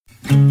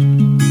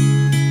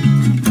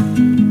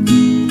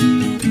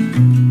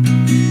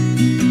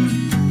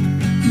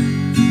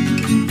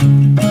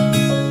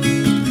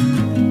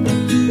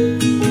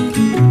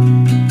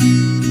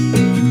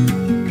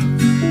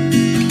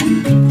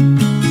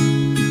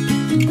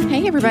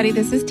everybody.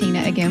 This is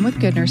Tina again with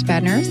Good Nurse,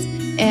 Bad Nurse.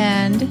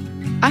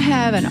 And I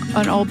have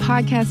an old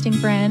podcasting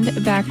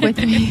friend back with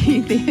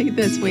me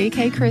this week.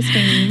 Hey,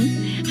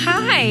 Christine.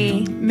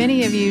 Hi.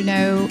 Many of you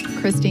know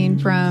Christine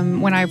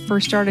from when I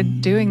first started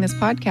doing this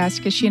podcast,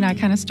 because she and I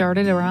kind of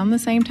started around the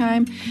same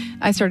time.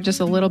 I started just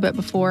a little bit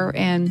before.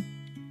 And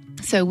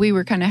so we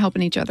were kind of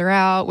helping each other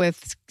out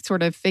with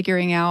sort of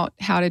figuring out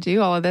how to do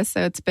all of this.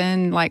 So it's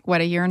been like,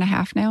 a year and a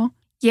half now?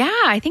 Yeah,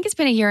 I think it's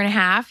been a year and a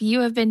half.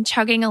 You have been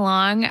chugging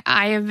along.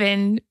 I have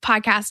been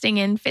podcasting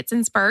in fits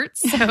and spurts.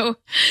 So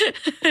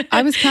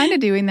I was kind of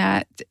doing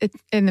that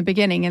in the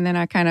beginning. And then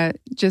I kind of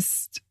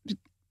just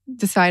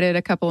decided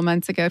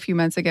a few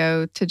months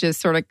ago, to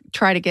just sort of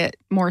try to get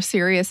more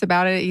serious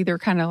about it, either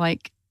kind of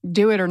like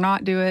do it or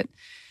not do it.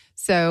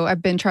 So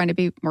I've been trying to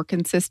be more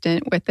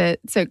consistent with it.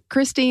 So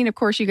Christine, of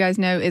course, you guys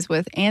know, is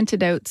with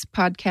Antidotes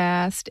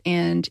podcast,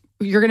 and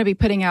you're going to be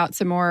putting out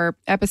some more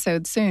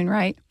episodes soon,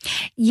 right?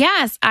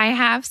 Yes, I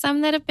have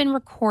some that have been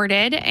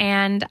recorded,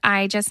 and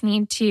I just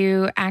need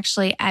to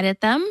actually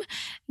edit them.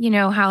 You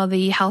know how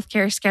the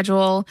healthcare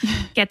schedule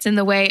gets in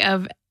the way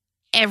of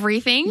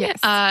everything, yes.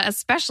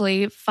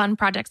 Especially fun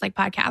projects like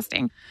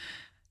podcasting.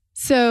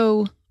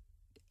 So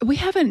we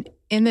haven't,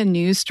 in the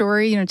news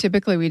story,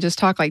 typically we just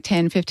talk like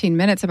 10, 15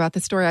 minutes about the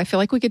story. I feel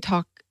like we could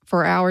talk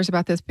for hours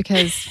about this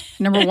because,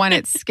 number one,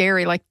 it's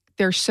scary. Like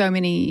there's so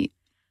many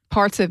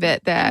parts of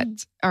it that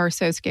are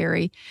so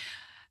scary.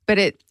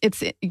 But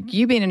it's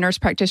you being a nurse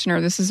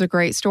practitioner, this is a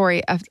great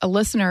story. A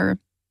listener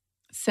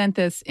sent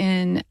this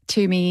in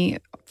to me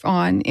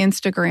on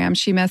Instagram.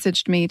 She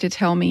messaged me to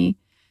tell me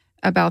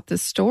about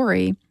this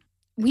story.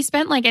 We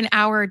spent like an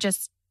hour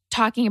just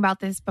talking about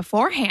this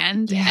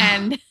beforehand,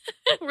 and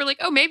we're like,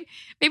 oh, maybe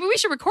we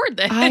should record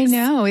this. I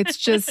know. It's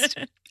just,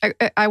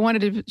 I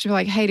wanted to be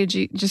like, hey, did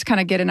you just kind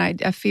of get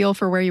a feel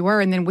for where you were?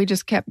 And then we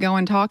just kept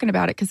going talking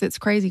about it because it's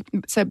crazy.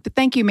 So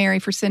thank you, Mary,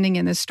 for sending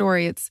in this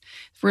story. It's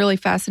really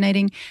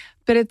fascinating.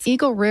 But it's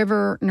Eagle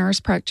River nurse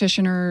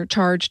practitioner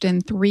charged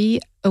in 3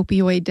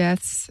 opioid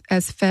deaths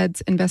as feds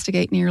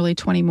investigate nearly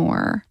 20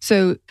 more.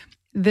 So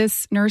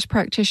this nurse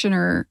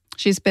practitioner,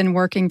 she's been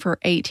working for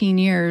 18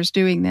 years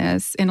doing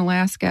this in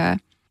Alaska,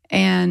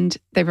 and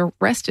they've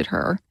arrested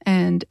her,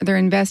 and they're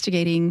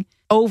investigating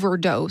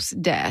overdose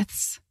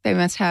deaths. They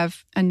must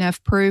have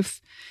enough proof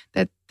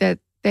that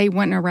they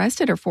went and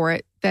arrested her for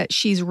it, that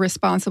she's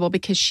responsible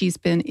because she's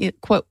been,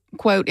 quote,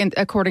 and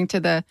according to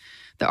the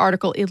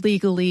article,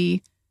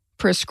 illegally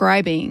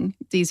prescribing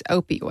these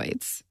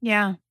opioids.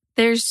 Yeah.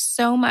 There's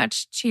so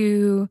much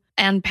to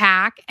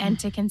unpack and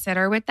to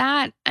consider with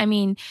that. I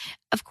mean,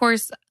 of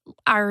course,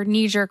 our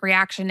knee-jerk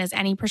reaction as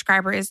any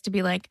prescriber is to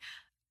be like,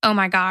 oh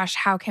my gosh,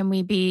 how can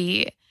we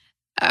be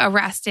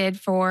arrested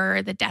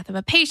for the death of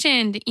a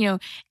patient?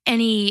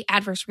 Any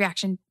adverse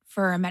reaction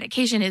for a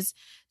medication is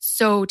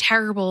so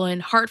terrible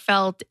and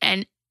heartfelt,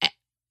 and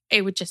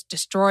it would just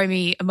destroy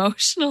me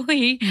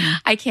emotionally.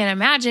 I can't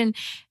imagine.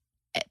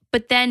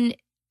 But then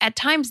at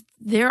times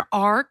there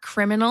are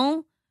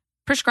criminal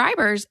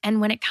prescribers. And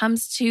when it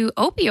comes to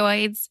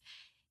opioids,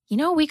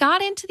 we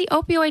got into the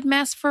opioid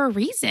mess for a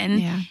reason.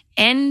 Yeah.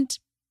 And,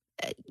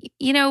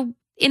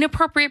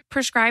 inappropriate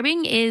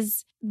prescribing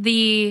is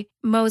the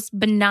most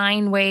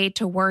benign way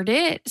to word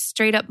it.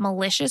 Straight up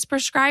malicious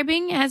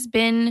prescribing is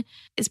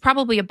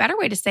probably a better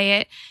way to say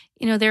it.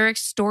 They're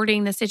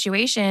extorting the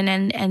situation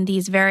and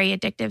these very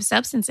addictive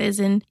substances,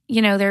 and,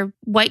 they're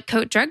white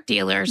coat drug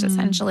dealers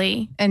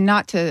essentially. And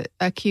not to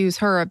accuse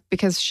her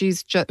because she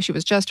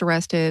was just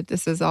arrested.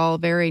 This is all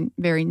very,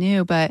 very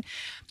new, but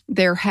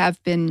there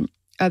have been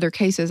other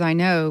cases I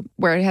know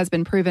where it has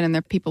been proven, and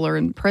the people are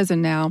in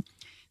prison now,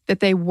 that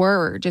they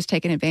were just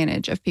taking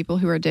advantage of people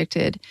who are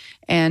addicted,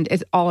 and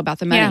it's all about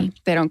the money. Yeah.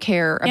 They don't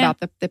care about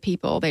the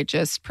people. They're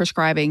just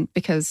prescribing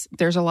because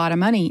there's a lot of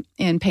money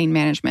in pain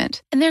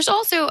management. And there's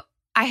also,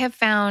 I have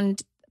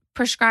found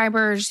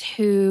prescribers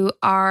who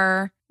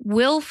are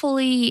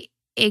willfully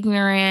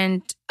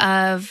ignorant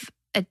of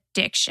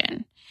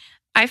addiction.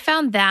 I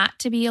found that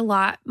to be a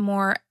lot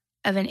more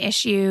of an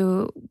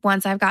issue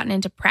once I've gotten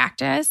into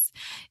practice.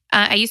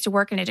 I used to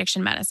work in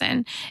addiction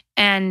medicine,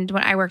 and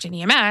when I worked in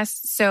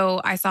EMS, so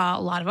I saw a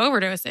lot of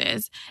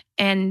overdoses,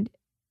 and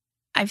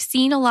I've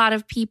seen a lot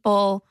of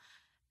people.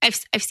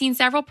 I've seen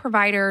several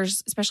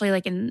providers, especially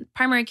like in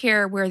primary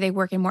care, where they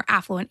work in more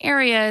affluent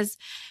areas,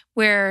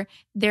 where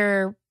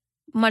they're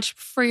much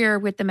freer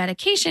with the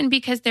medication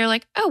because they're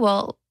like, oh,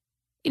 well,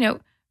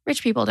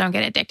 rich people don't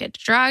get addicted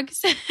to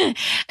drugs.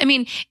 I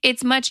mean,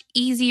 it's much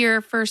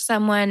easier for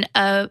someone,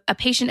 a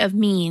patient of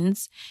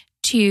means,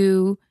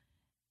 to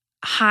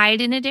hide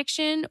an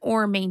addiction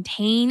or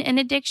maintain an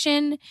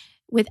addiction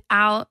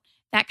without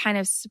that kind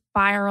of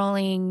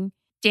spiraling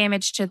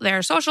damage to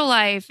their social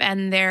life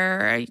and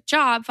their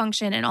job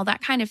function and all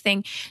that kind of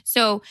thing.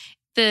 So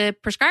the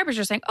prescribers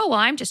are saying, oh, well,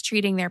 I'm just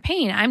treating their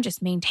pain. I'm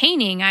just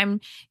maintaining.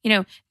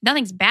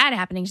 Nothing's bad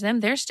happening to them.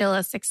 They're still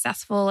a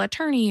successful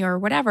attorney or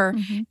whatever.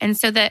 Mm-hmm. And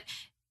so that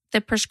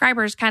the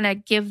prescribers kind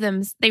of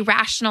they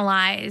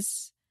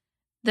rationalize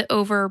the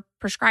over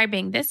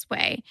prescribing this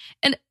way.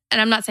 And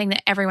I'm not saying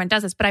that everyone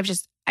does this, but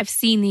I've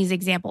seen these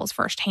examples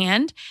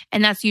firsthand,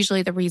 and that's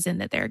usually the reason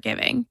that they're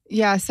giving.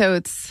 Yeah, so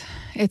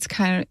it's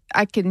kind of,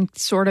 I can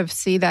sort of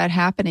see that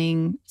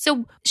happening.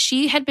 So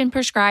she had been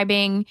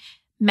prescribing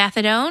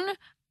methadone,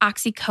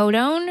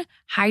 oxycodone,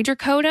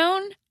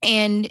 hydrocodone,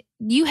 and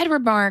you had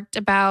remarked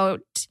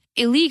about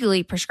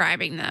illegally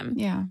prescribing them.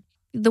 Yeah.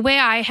 The way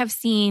I have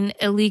seen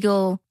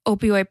illegal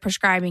opioid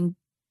prescribing,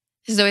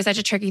 this is always such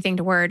a tricky thing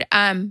to word.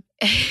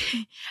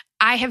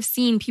 I have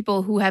seen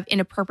people who have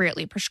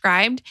inappropriately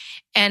prescribed,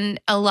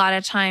 and a lot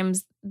of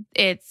times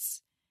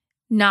it's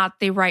not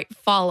the right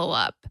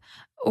follow-up,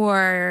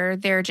 or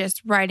they're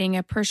just writing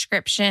a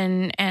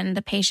prescription and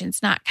the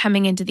patient's not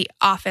coming into the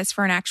office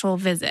for an actual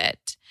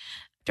visit,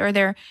 or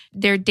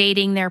they're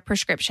dating their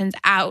prescriptions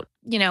out,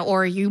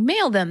 or you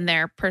mail them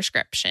their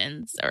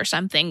prescriptions or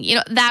something.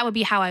 That would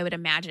be how I would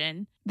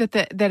imagine.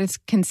 That is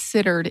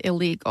considered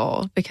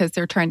illegal because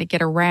they're trying to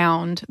get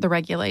around the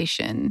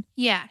regulation.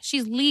 Yeah,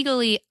 she's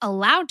legally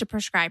allowed to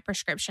prescribe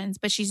prescriptions,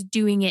 but she's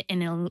doing it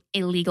in an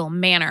illegal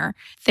manner.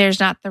 There's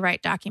not the right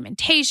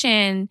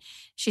documentation.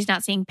 She's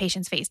not seeing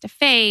patients face to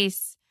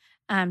face.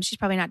 She's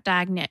probably not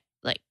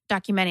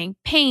documenting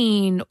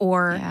pain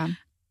or,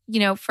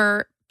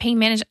 for pain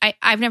management.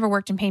 I've never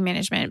worked in pain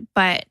management,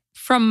 but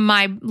from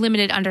my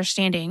limited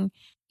understanding,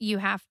 you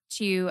have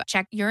to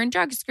check urine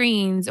drug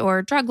screens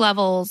or drug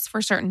levels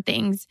for certain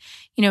things,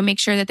 make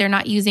sure that they're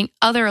not using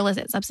other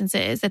illicit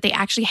substances, that they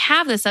actually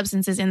have the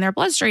substances in their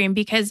bloodstream,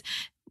 because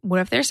what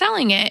if they're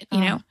selling it,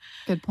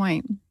 Good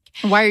point.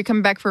 Why are you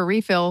coming back for a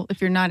refill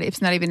if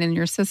it's not even in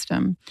your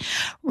system?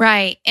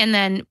 Right. And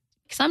then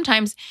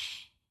sometimes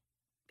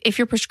if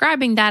you're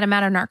prescribing that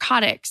amount of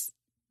narcotics,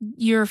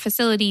 your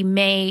facility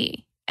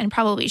may and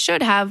probably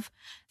should have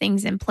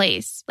things in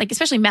place, like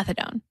especially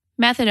methadone.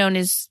 Methadone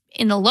is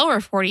in the lower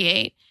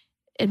 48,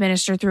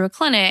 administered through a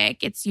clinic.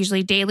 It's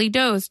usually daily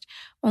dosed.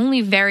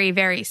 Only very,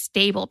 very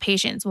stable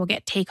patients will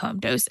get take-home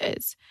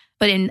doses.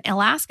 But in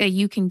Alaska,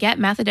 you can get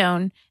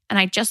methadone, and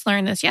I just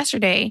learned this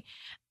yesterday,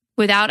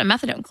 without a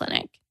methadone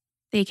clinic.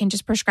 They can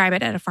just prescribe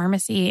it at a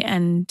pharmacy,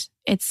 and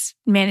it's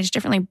managed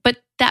differently. But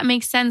that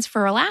makes sense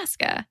for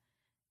Alaska,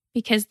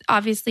 because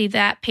obviously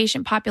that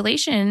patient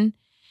population,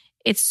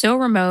 it's so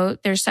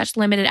remote. There's such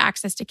limited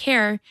access to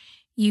care.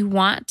 You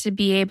want to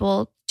be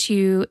able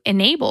to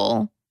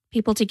enable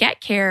people to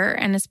get care,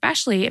 and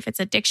especially if it's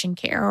addiction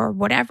care or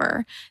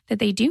whatever that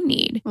they do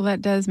need. Well,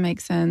 that does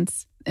make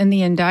sense. In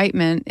the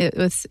indictment,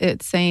 it's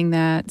saying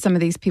that some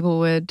of these people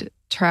would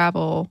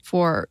travel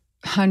for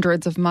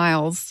hundreds of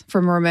miles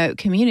from remote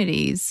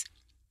communities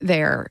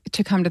there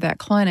to come to that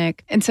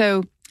clinic. And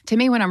so to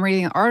me, when I'm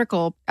reading an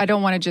article, I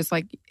don't want to just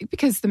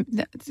because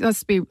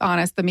let's be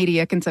honest, the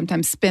media can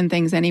sometimes spin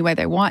things any way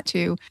they want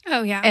to.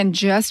 Oh, yeah. And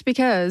just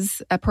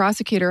because a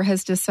prosecutor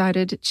has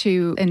decided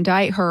to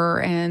indict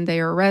her and they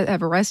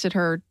have arrested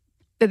her,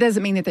 that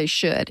doesn't mean that they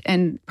should.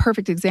 And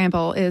perfect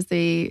example is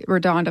the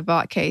Redonda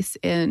Vaught case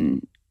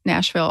in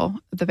Nashville,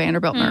 the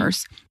Vanderbilt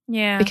nurse.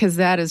 Yeah. Because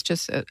that is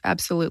just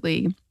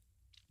absolutely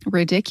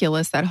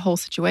ridiculous, that whole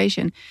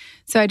situation.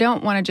 So I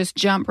don't want to just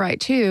jump right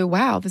to,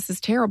 wow, this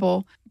is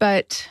terrible.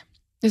 But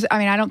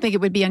I don't think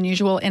it would be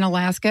unusual in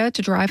Alaska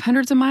to drive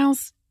hundreds of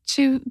miles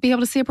to be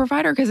able to see a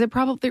provider, because it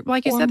probably,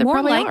 like you said, there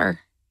probably are.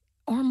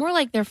 Or more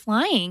like they're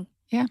flying.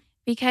 Yeah.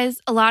 Because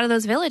a lot of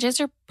those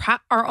villages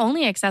are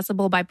only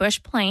accessible by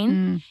bush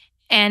plane.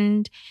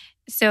 And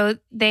so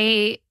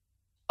they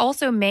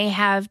also may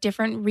have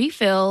different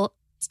refill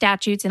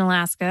statutes in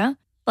Alaska.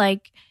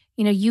 Like,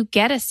 you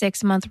get a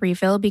 6-month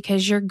refill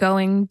because you're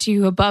going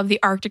to above the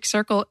Arctic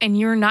Circle and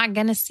you're not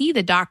going to see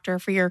the doctor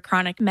for your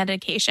chronic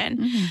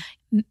medication.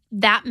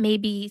 That may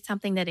be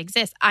something that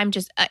exists. I'm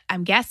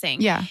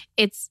guessing. Yeah.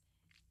 It's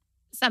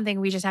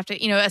something we just have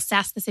to,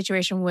 assess the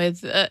situation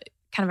with kind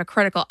of a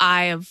critical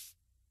eye of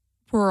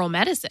rural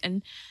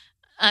medicine.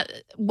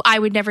 I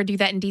would never do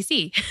that in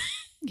DC.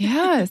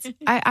 Yes.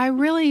 I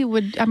really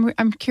would.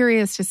 I'm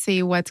curious to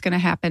see what's going to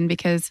happen,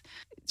 because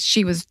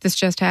this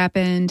just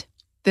happened.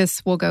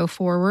 This will go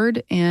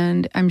forward,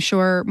 and I'm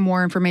sure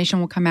more information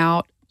will come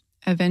out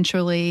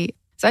eventually.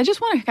 So I just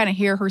want to kind of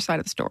hear her side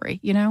of the story,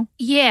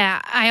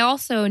 Yeah. I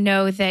also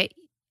know that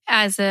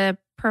as a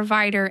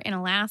provider in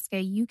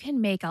Alaska, you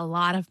can make a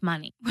lot of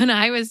money. When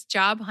I was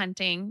job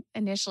hunting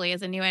initially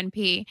as a new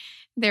NP,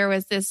 there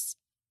was this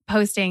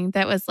posting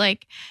that was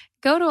like,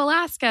 go to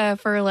Alaska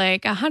for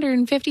like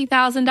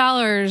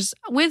 $150,000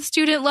 with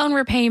student loan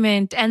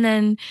repayment, and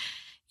then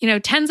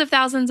tens of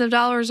thousands of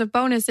dollars of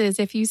bonuses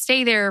if you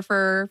stay there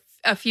for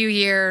a few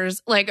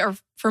years, or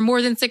for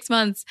more than 6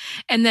 months.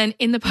 And then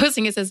in the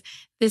posting, it says,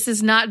 this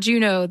is not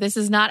Juneau. This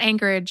is not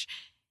Anchorage.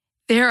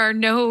 There are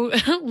no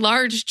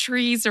large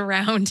trees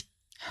around.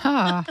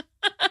 Huh.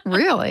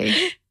 Really?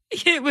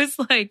 It was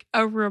like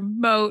a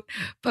remote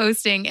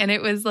posting, and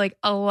it was like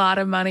a lot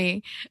of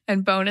money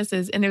and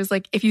bonuses. And it was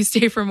like, if you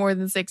stay for more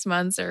than 6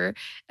 months or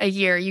a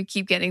year, you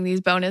keep getting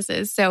these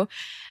bonuses. So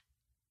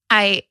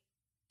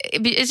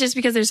it's just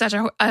because there's such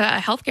a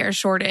healthcare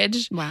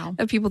shortage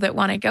of people that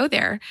want to go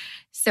there.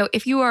 So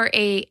if you are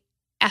a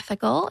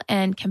ethical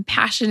and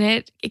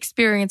compassionate,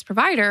 experienced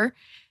provider,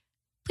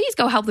 please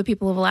go help the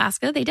people of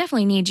Alaska. They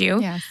definitely need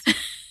you. Yes.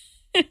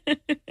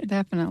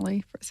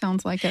 Definitely.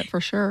 Sounds like it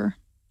for sure.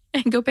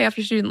 And go pay off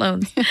your student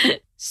loans.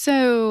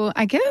 So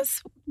I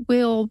guess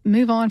we'll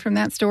move on from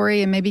that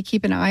story and maybe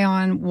keep an eye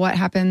on what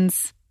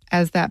happens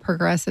as that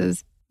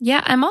progresses.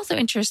 Yeah, I'm also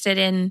interested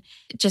in,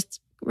 just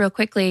real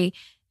quickly,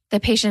 the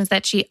patients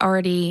that she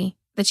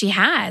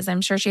has.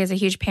 I'm sure she has a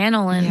huge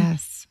panel, and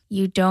yes.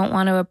 You don't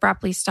want to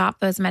abruptly stop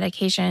those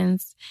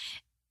medications,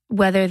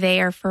 whether they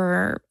are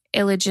for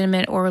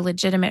illegitimate or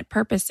legitimate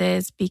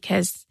purposes,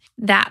 because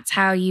that's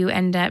how you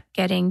end up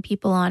getting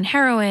people on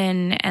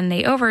heroin and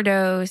they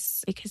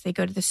overdose because they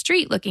go to the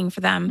street looking for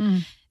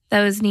them.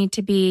 Those need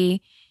to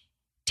be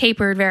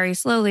tapered very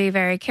slowly,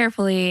 very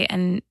carefully,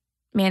 and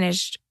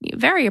managed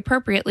very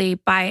appropriately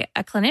by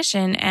a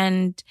clinician.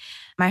 And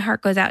my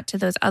heart goes out to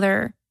those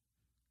other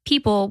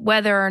people,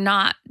 whether or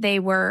not they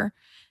were,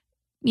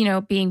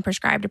 being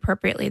prescribed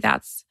appropriately.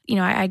 That's,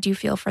 I do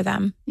feel for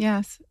them.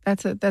 Yes,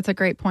 that's a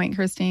great point,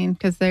 Christine,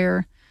 because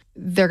they're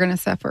going to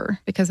suffer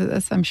because of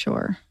this, I'm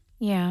sure.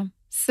 Yeah.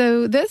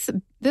 So this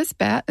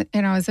bad,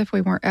 as if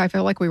we weren't, I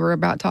feel like we were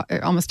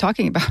almost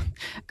doing a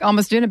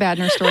bad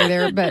nurse story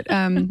there, but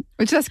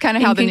which that's kind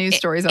of how the news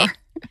stories are.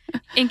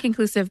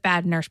 Inconclusive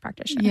bad nurse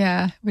practitioner.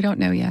 Yeah, we don't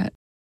know yet.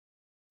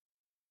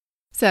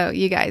 So,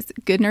 you guys,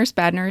 Good Nurse,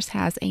 Bad Nurse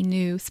has a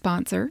new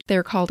sponsor.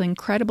 They're called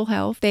Incredible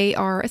Health. They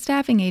are a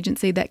staffing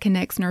agency that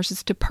connects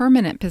nurses to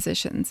permanent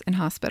positions in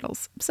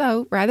hospitals.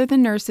 So, rather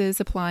than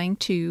nurses applying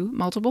to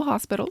multiple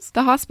hospitals,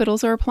 the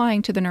hospitals are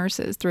applying to the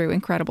nurses through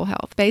Incredible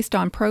Health based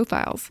on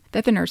profiles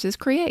that the nurses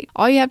create.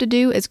 All you have to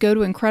do is go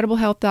to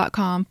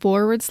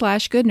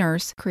incrediblehealth.com/good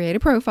nurse, create a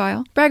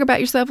profile, brag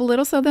about yourself a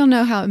little so they'll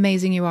know how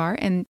amazing you are,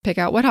 and pick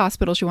out what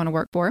hospitals you want to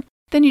work for.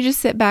 Then you just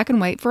sit back and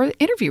wait for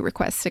interview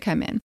requests to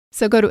come in.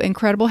 So go to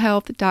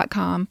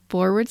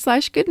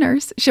incrediblehealth.com/good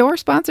nurse. Show our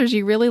sponsors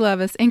you really love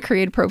us and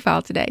create a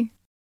profile today.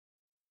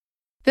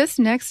 This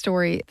next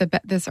story,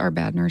 our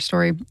bad nurse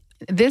story,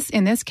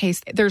 in this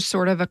case, there's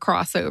sort of a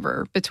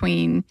crossover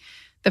between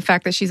the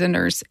fact that she's a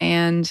nurse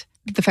and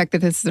the fact that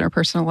this is in her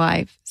personal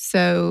life.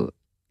 So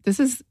this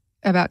is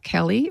about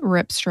Kelly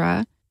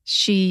Ripstra.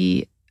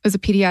 She was a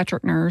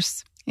pediatric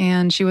nurse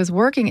and she was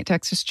working at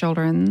Texas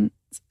Children's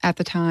at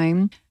the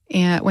time,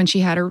 and when she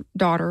had her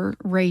daughter,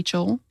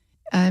 Rachel.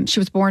 She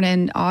was born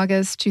in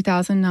August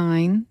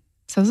 2009.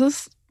 So this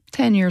was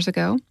 10 years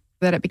ago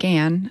that it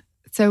began.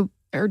 So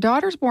her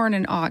daughter's born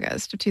in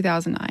August of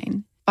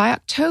 2009. By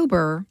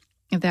October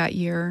of that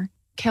year,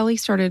 Kelly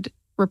started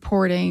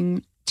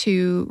reporting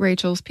to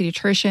Rachel's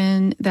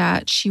pediatrician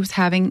that she was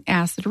having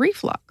acid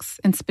reflux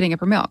and spitting up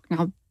her milk.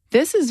 Now,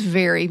 this is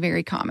very,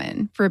 very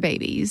common for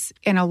babies.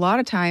 And a lot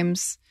of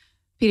times,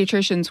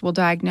 pediatricians will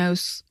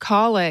diagnose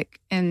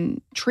colic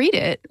and treat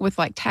it with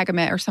like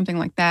Tagamet or something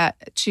like that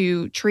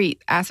to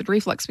treat acid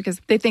reflux because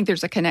they think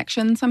there's a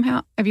connection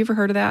somehow. Have you ever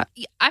heard of that?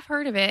 I've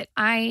heard of it.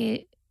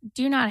 I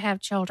do not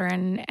have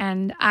children,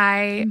 and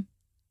I'm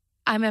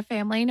a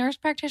family nurse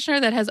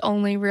practitioner that has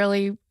only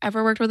really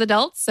ever worked with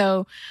adults.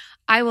 So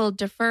I will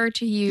defer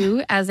to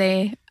you as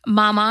a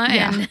mama.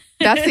 Yeah, and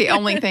that's the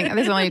only thing.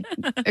 That's the only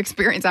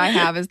experience I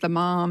have is the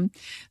mom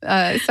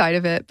side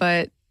of it.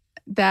 But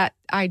that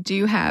I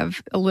do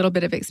have a little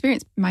bit of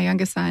experience. My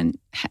youngest son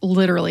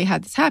literally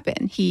had this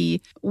happen.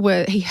 He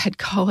had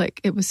colic.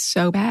 It was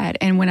so bad.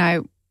 And when I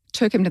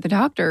took him to the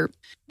doctor,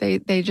 they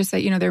just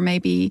said, there may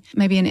be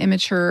an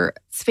immature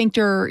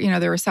sphincter,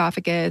 their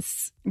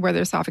esophagus, where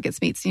their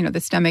esophagus meets, the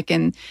stomach,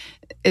 and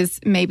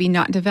is maybe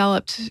not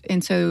developed.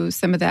 And so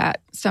some of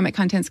that stomach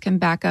contents can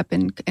back up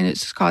and it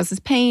just causes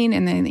pain,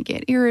 and then they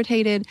get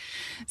irritated.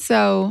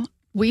 So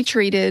we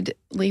treated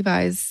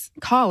Levi's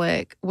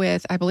colic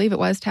with, I believe it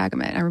was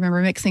Tagamet. I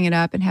remember mixing it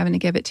up and having to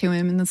give it to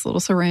him in this little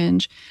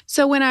syringe.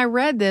 So when I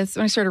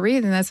started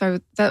reading this,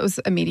 that was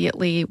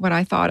immediately what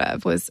I thought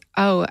of was,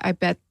 I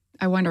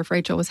wonder if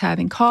Rachel was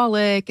having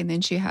colic, and then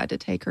she had to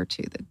take her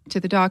to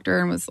the doctor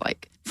and was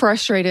like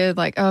frustrated,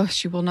 like,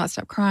 she will not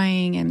stop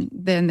crying. And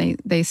then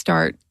they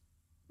start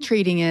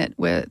treating it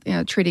with,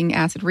 treating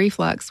acid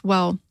reflux.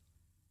 Well,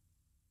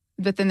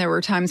 but then there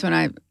were times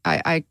when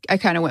I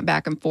kind of went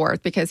back and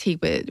forth because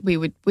we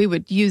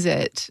would use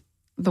it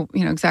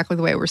exactly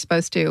the way we're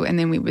supposed to, and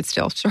then we would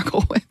still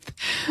struggle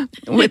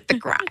with the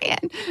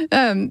crying.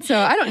 So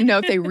I don't know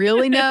if they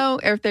really know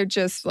or if they're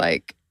just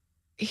like,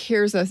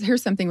 here's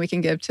something we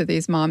can give to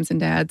these moms and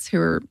dads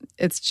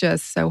it's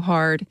just so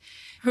hard.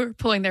 Who are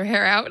pulling their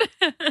hair out.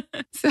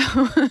 So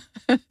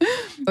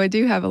I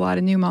do have a lot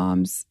of new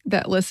moms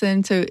that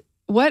listen to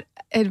what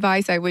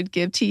advice I would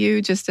give to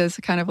you, just as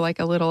kind of like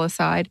a little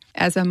aside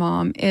as a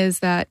mom, is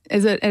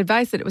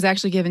advice that it was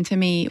actually given to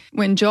me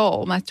when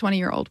Joel, my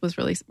 20-year-old, was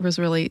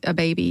really a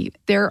baby.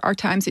 There are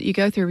times that you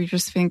go through where you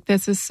just think,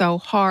 this is so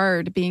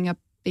hard. Being a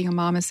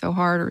mom is so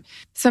hard. Or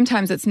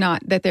sometimes it's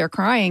not that they're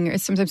crying.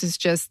 Sometimes it's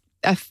just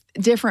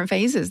different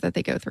phases that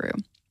they go through.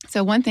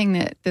 So one thing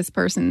that this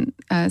person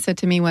said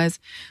to me was,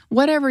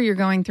 whatever you're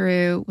going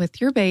through with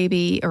your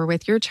baby or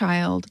with your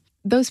child,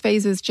 those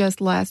phases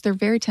just last. They're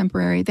very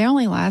temporary. They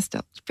only last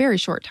a very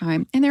short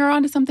time, and they're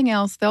on to something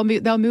else. They'll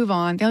move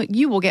on.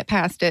 You will get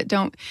past it.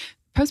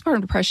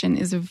 Postpartum depression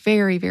is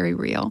very, very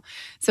real.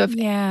 So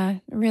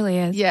it really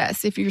is.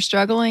 Yes. If you're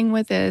struggling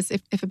with this,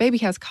 if a baby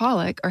has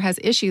colic or has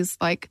issues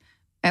like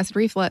acid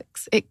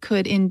reflux, it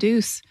could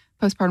induce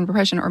postpartum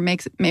depression or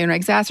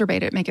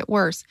exacerbate it, make it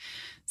worse.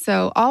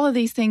 So all of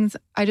these things,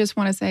 I just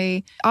want to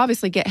say,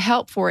 obviously get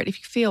help for it if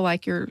you feel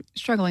like you're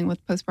struggling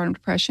with postpartum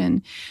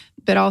depression,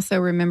 but also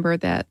remember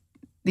that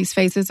these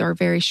phases are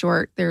very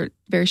short. They're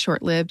very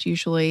short-lived,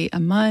 usually a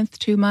month,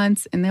 2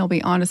 months, and they'll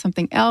be on to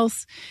something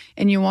else.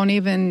 And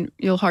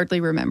you'll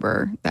hardly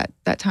remember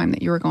that time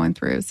that you were going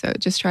through. So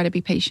just try to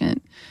be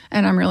patient.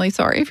 And I'm really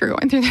sorry if you're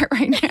going through that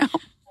right now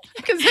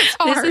because it's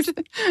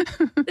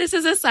hard. This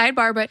is a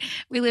sidebar, but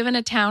we live in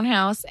a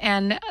townhouse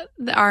and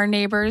our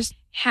neighbors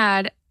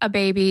had a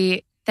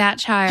baby. That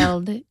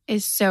child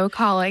is so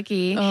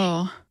colicky.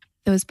 Oh,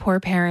 those poor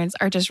parents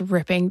are just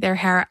ripping their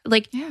hair.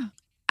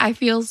 I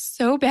feel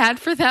so bad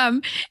for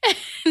them.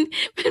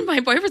 And my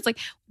boyfriend's like,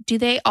 do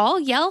they all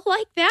yell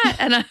like that?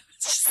 And I was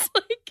just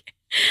like,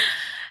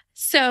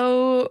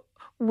 so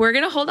we're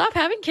going to hold off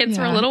having kids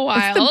for a little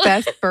while. It's the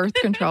best birth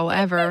control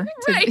ever.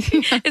 Right.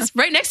 It's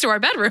right next to our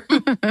bedroom.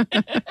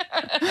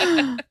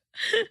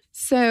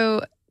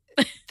 So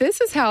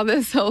this is how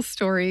this whole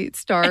story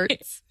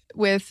starts.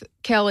 With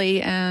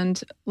Kelly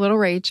and little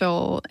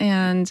Rachel,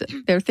 and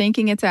they're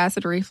thinking it's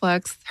acid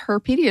reflux. Her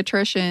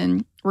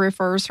pediatrician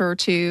refers her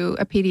to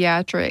a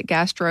pediatric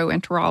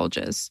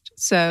gastroenterologist.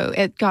 So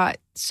it got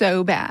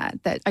so bad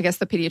that I guess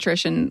the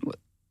pediatrician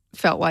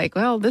felt like,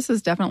 well, this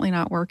is definitely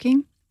not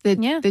working. The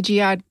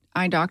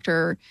GI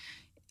doctor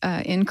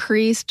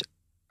increased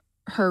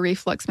her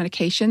reflux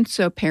medication.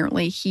 So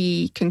apparently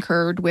he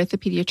concurred with the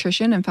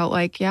pediatrician and felt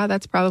like, yeah,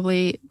 that's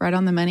probably right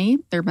on the money.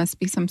 There must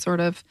be some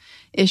sort of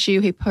issue.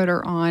 He put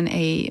her on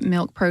a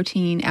milk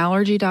protein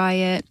allergy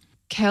diet.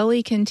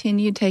 Kelly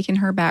continued taking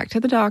her back to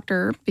the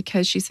doctor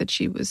because she said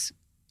she was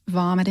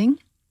vomiting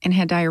and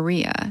had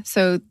diarrhea.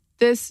 So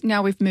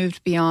now we've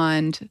moved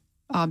beyond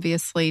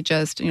obviously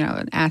just,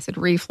 an acid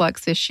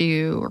reflux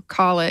issue or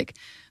colic.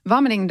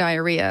 Vomiting,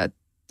 diarrhea,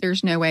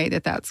 there's no way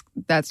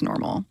that's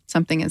normal.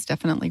 Something is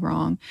definitely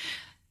wrong.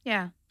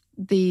 Yeah.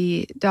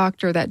 The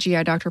doctor, that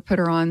GI doctor, put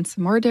her on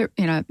some more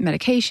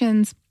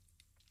medications,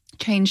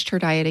 changed her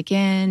diet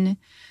again,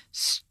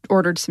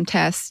 ordered some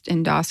tests,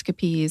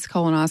 endoscopies,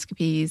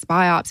 colonoscopies,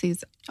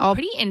 biopsies. All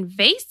pretty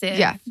invasive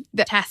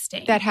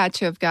testing. That had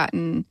to have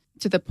gotten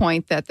to the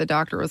point that the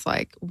doctor was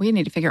like, we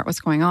need to figure out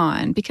what's going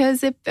on.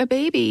 Because if a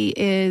baby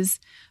is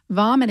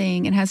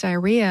vomiting and has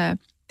diarrhea,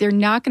 they're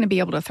not going to be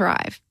able to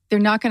thrive. They're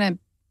not going to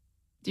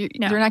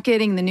They're not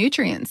getting the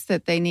nutrients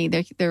that they need.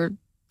 They're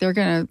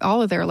going to,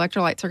 all of their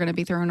electrolytes are going to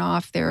be thrown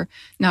off. They're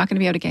not going to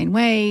be able to gain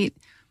weight.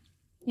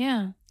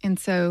 Yeah. And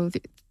so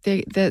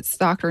this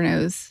doctor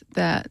knows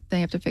that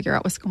they have to figure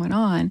out what's going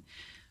on.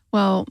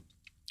 Well,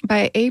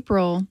 by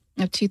April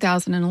of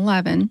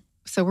 2011,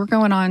 so we're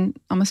going on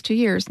almost 2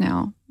 years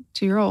now,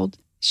 2-year-old,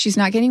 she's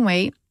not gaining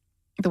weight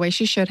the way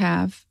she should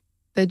have.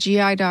 The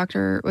GI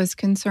doctor was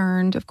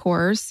concerned, of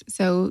course.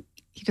 So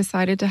he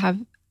decided to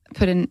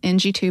put an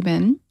NG tube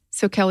in.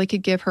 So Kelly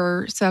could give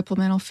her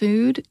supplemental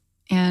food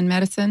and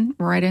medicine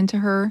right into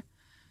her,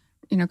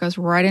 goes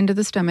right into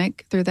the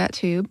stomach through that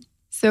tube.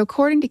 So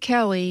according to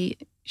Kelly,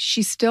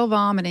 she's still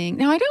vomiting.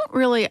 Now,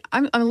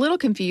 I'm a little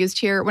confused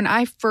here. When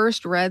I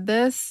first read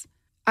this,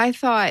 I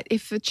thought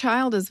if a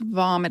child is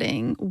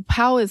vomiting,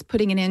 how is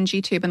putting an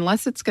NG tube,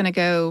 unless it's going to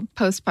go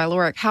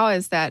post-pyloric, how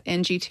is that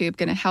NG tube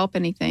going to help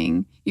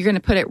anything? You're going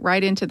to put it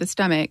right into the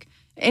stomach.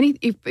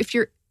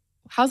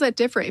 How's that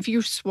different?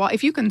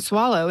 If you can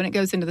swallow and it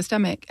goes into the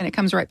stomach and it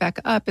comes right back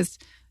up as,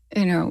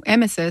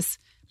 emesis,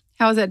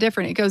 how is that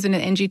different? It goes into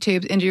NG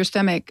tubes, into your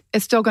stomach.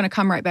 It's still going to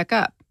come right back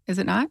up, is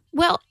it not?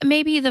 Well,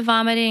 maybe the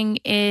vomiting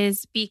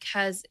is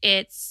because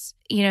it's,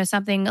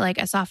 something like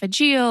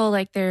esophageal,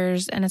 like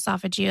there's an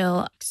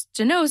esophageal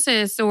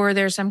stenosis or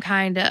there's some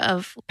kind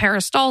of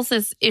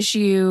peristalsis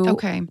issue.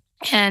 Okay.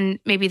 And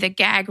maybe the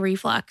gag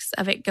reflux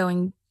of it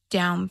going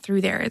down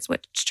through there is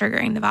what's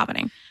triggering the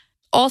vomiting.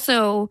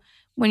 Also,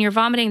 when you're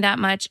vomiting that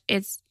much,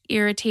 it's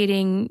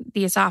irritating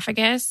the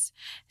esophagus.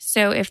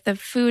 So if the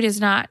food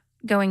is not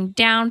going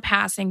down,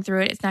 passing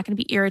through it, it's not going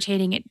to be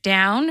irritating it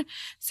down.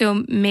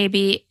 So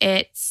maybe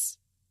it's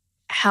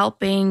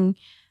helping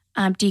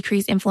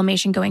decrease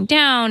inflammation going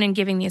down and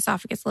giving the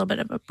esophagus a little bit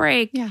of a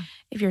break. Yeah.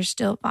 If you're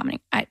still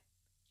vomiting, I'm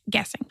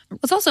guessing.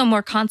 It's also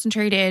more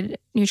concentrated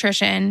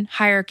nutrition,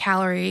 higher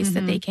calories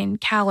that they can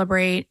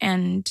calibrate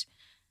and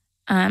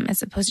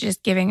as opposed to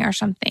just giving her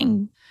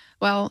something.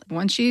 Well,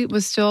 when she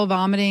was still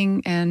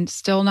vomiting and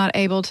still not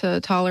able to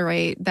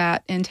tolerate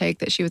that intake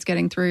that she was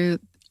getting through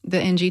the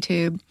NG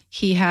tube,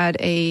 he had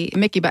a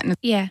Mickey button.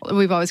 Yeah.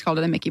 We've always called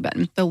it a Mickey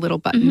button, the little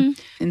button,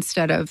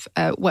 instead of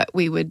what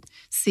we would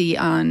see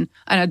on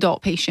an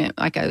adult patient,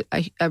 like a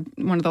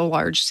one of the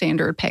large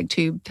standard peg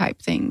tube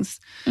type things.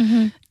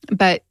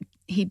 But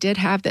he did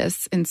have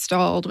this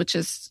installed, which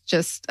is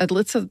just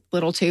it's a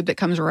little tube that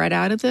comes right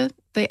out of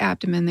the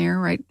abdomen there,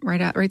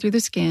 right through the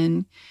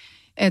skin.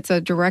 It's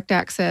a direct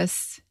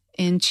access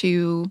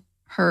into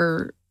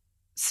her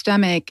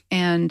stomach,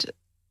 and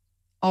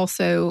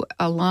also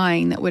a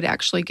line that would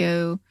actually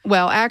go,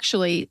 well,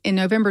 actually in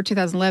November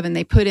 2011,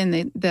 they put in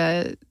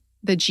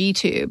the G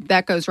tube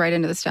that goes right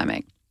into the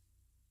stomach.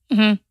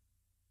 Mm-hmm.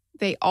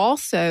 They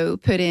also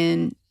put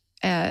in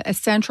a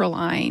central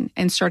line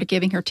and started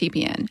giving her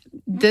TPN.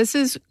 This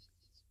is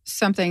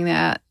something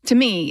that, to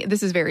me,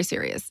 this is very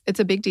serious. It's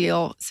a big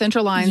deal.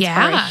 Central lines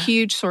are a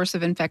huge source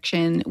of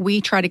infection.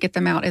 We try to get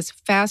them out as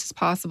fast as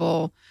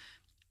possible.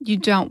 You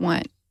don't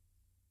want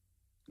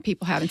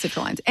people having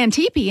central lines. And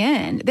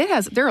TPN,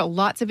 there are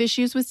lots of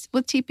issues with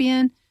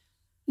TPN.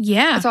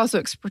 Yeah. It's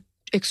also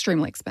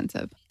extremely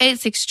expensive.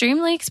 It's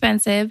extremely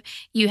expensive.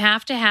 It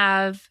has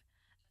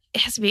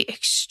to be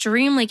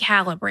extremely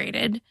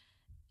calibrated.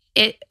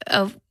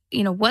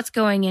 What's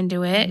going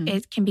into it. Mm-hmm.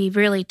 It can be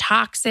really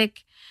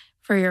toxic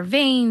for your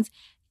veins.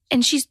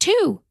 And she's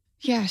 2.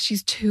 Yeah,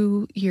 she's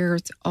 2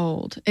 years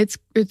old.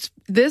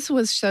 This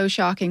was so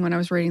shocking when I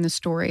was reading the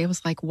story. I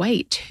was like,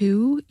 wait,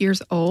 2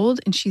 years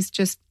old? And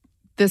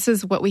this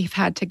is what we've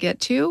had to get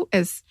to?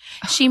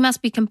 She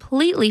must be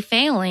completely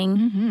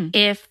failing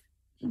if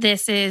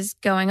this is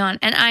going on.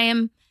 And I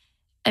am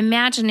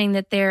imagining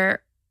there's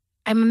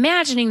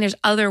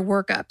other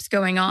workups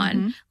going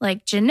on,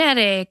 like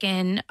genetic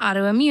and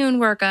autoimmune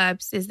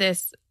workups. Is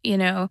this,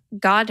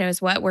 God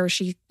knows what, where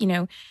she,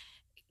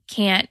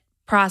 can't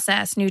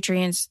process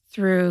nutrients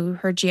through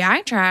her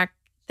GI tract,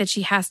 that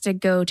she has to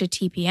go to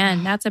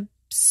TPN. That's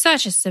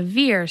such a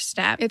severe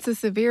step. It's a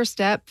severe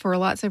step for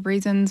lots of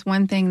reasons.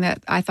 One thing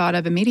that I thought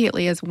of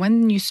immediately is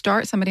when you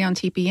start somebody on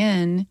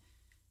TPN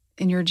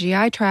and your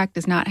GI tract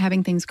is not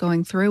having things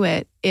going through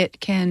it, it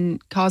can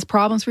cause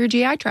problems for your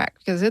GI tract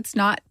because it's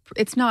not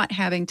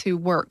having to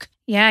work.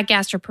 Yeah,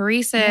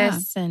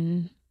 gastroparesis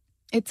and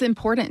it's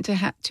important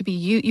to be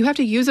you have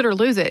to use it or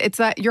lose it. It's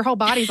that your whole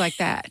body's like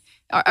that.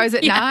 Or is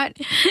it not?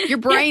 Your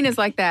brain is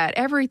like that.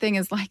 Everything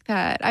is like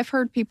that. I've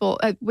heard people,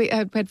 I've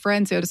had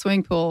friends who had a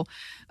swimming pool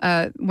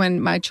when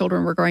my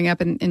children were growing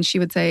up, and she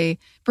would say,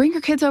 bring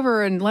your kids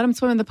over and let them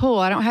swim in the pool.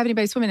 I don't have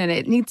anybody swimming in it.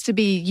 It needs to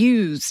be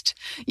used,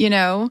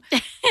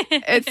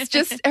 It's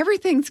just,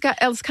 everything's kind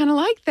of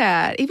like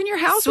that. Even your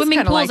house swimming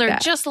is kind of like that. Swimming pools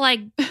are just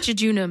like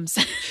jejunums.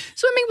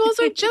 Swimming pools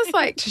are just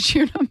like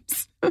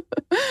jejunums.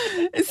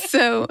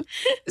 So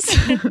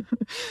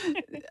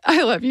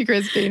I love you,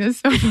 Christine. It's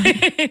so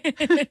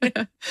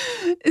funny.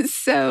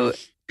 So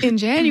in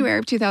January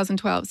of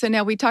 2012, so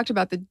now we talked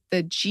about the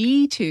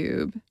G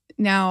tube.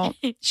 Now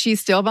she's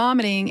still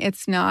vomiting.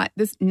 It's not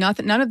this.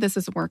 Nothing. None of this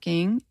is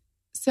working.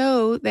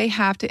 So they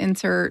have to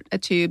insert a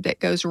tube that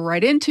goes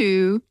right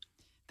into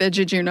the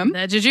jejunum.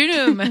 The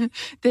jejunum.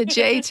 The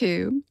J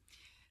tube.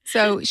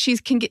 So she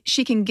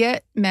can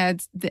get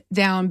meds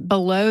down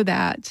below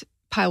that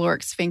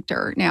pyloric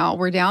sphincter. Now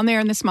we're down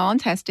there in the small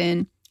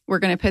intestine. We're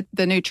going to put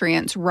the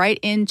nutrients right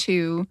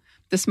into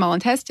the small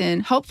intestine.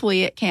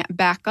 Hopefully it can't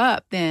back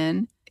up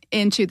then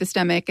into the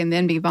stomach and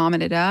then be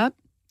vomited up,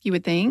 you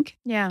would think.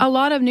 Yeah. A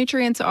lot of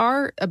nutrients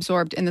are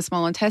absorbed in the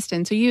small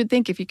intestine. So you would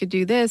think if you could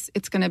do this,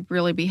 it's going to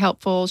really be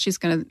helpful. She's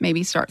going to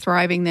maybe start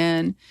thriving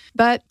then.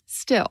 But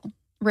still,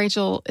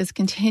 Rachel is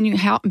continuing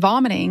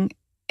vomiting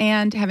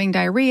and having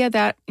diarrhea.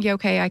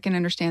 I can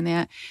understand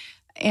that.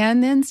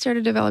 And then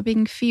started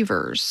developing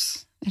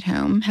fevers at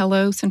home.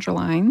 Hello, central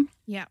line.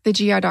 Yeah. The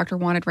GI doctor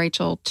wanted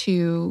Rachel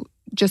to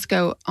just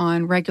go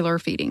on regular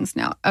feedings.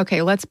 Now,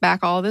 okay, let's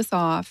back all this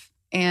off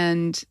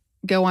and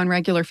go on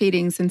regular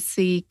feedings and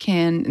see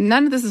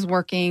none of this is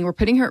working. We're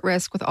putting her at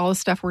risk with all the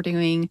stuff we're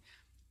doing.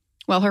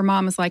 Well, her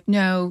mom is like,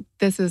 no,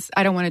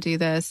 I don't want to do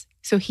this.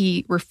 So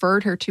he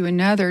referred her to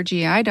another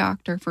GI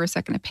doctor for a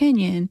second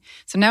opinion.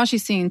 So now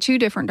she's seeing 2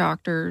 different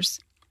doctors.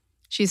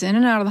 She's in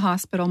and out of the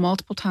hospital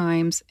multiple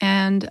times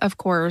and, of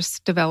course,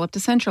 developed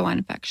a central line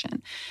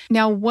infection.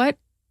 Now, what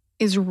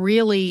is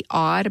really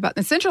odd about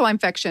the central line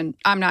infection,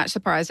 I'm not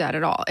surprised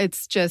at all.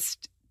 It's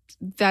just,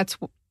 it's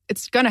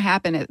going to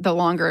happen the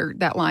longer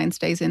that line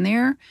stays in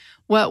there.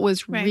 What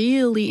was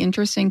really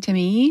interesting to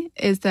me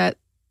is that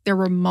there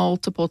were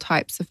multiple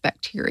types of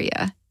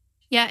bacteria.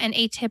 Yeah, and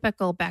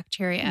atypical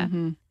bacteria.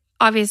 Mm-hmm.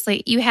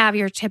 Obviously, you have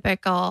your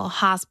typical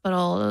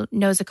hospital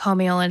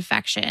nosocomial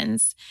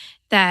infections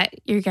that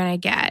you're going to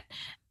get.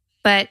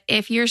 But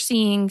if you're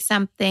seeing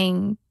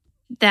something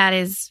that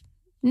is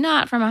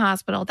not from a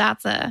hospital,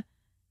 that's a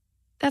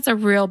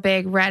real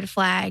big red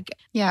flag.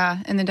 Yeah,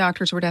 and the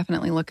doctors were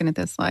definitely looking at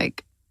this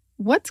like,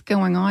 what's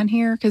going on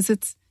here? Because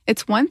it's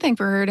one thing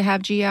for her to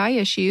have GI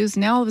issues.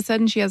 Now all of a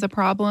sudden she has a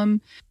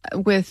problem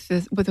with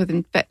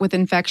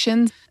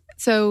infections.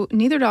 So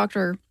neither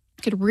doctor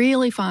could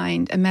really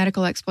find a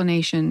medical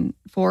explanation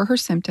for her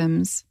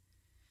symptoms.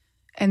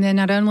 And then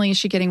not only is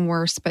she getting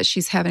worse, but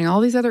she's having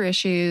all these other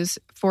issues.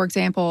 For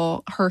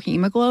example, her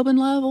hemoglobin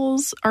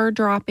levels are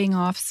dropping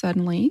off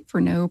suddenly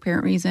for no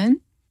apparent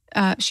reason.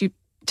 She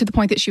to the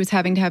point that she was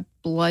having to have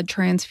blood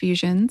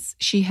transfusions.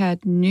 She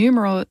had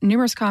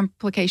numerous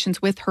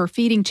complications with her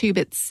feeding tube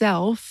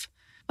itself,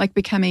 like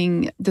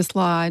becoming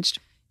dislodged.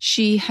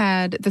 She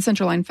had the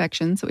central line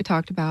infections that we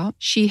talked about.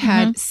 She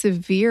had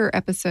severe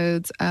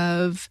episodes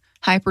of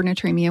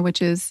hypernatremia,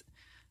 which is,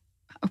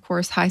 of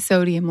course, high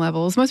sodium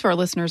levels. Most of our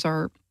listeners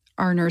are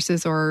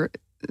nurses or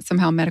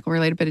somehow medical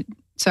related, but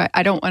so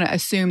I don't want to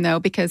assume, though,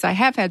 because I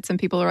have had some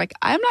people who are like,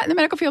 I'm not in the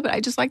medical field, but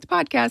I just like the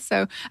podcast.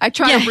 So I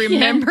try to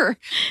remember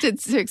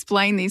to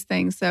explain these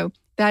things. So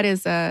that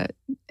is a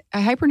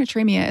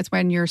hypernatremia. It's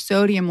when your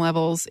sodium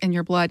levels in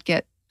your blood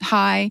get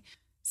high.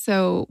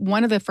 So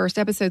one of the first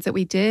episodes that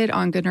we did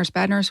on Good Nurse,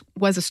 Bad Nurse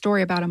was a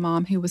story about a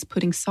mom who was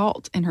putting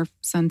salt in her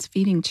son's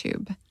feeding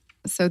tube.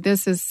 So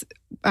this is,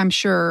 I'm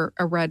sure,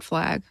 a red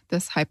flag,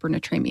 this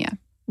hypernatremia.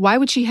 Why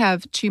would she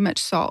have too much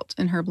salt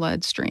in her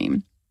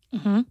bloodstream?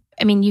 Mm-hmm.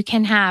 I mean, you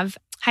can have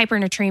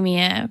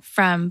hypernatremia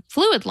from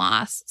fluid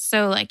loss.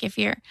 So like if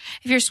you're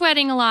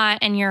sweating a lot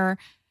and you're,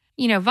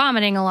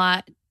 vomiting a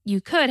lot, you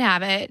could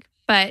have it.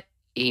 But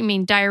I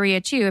mean,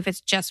 diarrhea too, if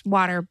it's just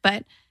water,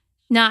 but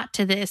not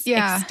to this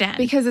extent.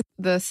 Because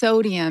the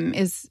sodium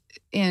is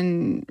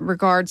in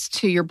regards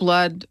to your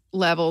blood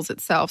levels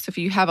itself. So if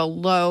you have a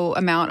low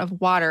amount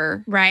of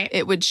water, right,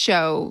 it would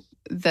show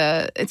so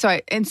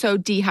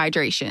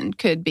dehydration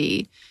could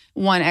be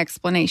one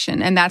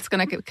explanation. And that's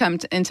going to come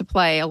into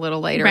play a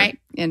little later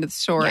into the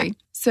story. Yeah.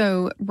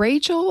 So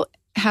Rachel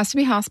has to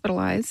be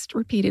hospitalized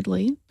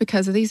repeatedly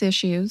because of these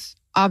issues.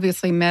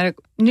 Obviously,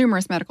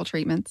 numerous medical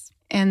treatments.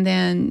 And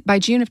then by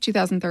June of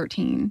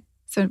 2013,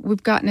 so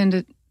we've gotten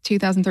into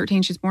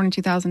 2013, she's born in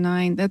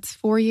 2009. That's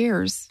 4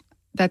 years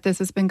that this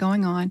has been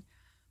going on.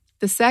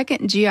 The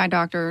second GI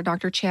doctor,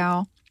 Dr.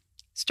 Chow,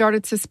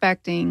 started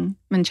suspecting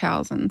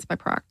Munchausen's by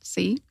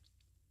proxy.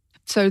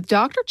 So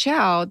Dr.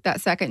 Chow,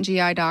 that second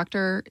GI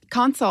doctor,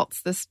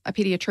 consults a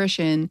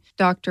pediatrician,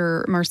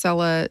 Dr.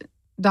 Marcella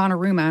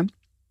Donnarumma,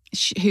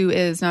 who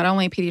is not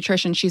only a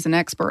pediatrician, she's an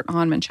expert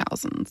on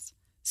Munchausen's.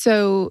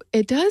 So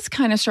it does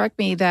kind of strike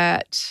me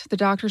that the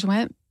doctors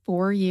went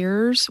 4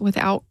 years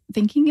without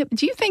thinking.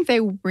 Do you think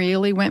they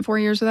really went 4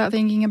 years without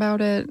thinking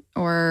about it?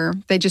 Or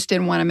they just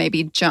didn't want to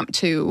maybe jump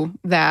to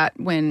that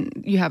when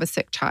you have a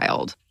sick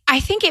child? I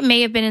think it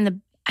may have been in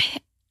the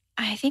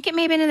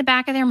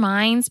back of their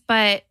minds,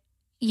 but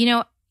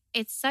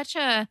it's such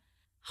a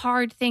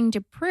hard thing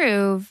to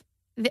prove.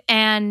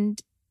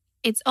 And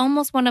it's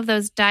almost one of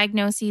those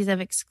diagnoses of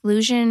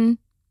exclusion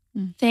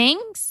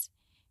things.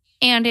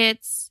 And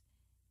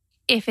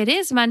if it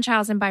is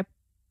Munchausen by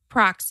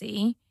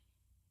proxy,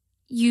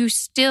 you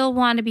still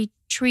want to be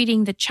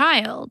treating the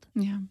child.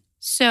 Yeah.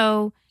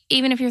 So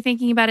even if you're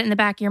thinking about it in the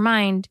back of your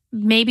mind,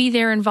 maybe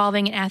they're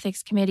involving an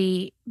ethics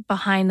committee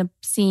behind the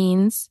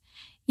scenes.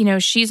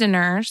 She's a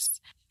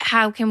nurse.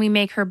 How can we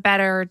make her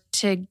better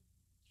to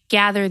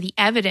gather the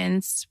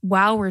evidence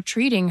while we're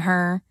treating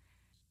her?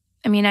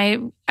 I mean,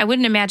 I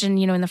wouldn't imagine,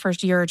 in the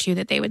first year or two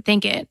that they would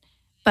think it.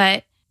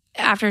 But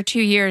after 2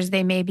 years,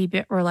 they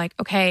were like,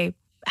 okay,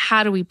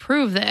 how do we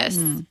prove this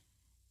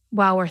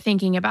while we're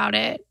thinking about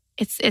it?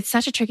 It's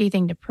such a tricky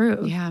thing to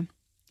prove. Yeah.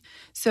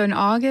 So in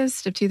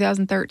August of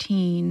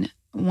 2013,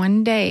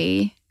 one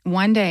day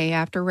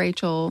after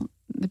Rachel,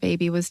 the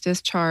baby, was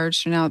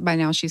discharged, by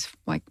now she's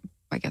like,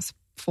 I guess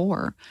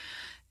 4.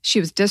 She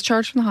was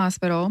discharged from the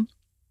hospital.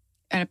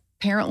 And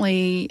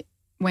apparently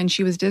when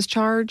she was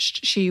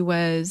discharged, she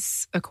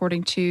was,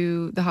 according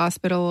to the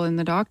hospital and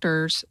the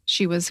doctors,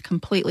 she was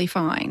completely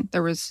fine.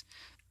 There was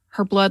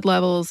her blood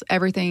levels,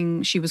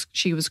 everything, she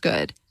was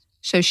good.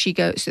 So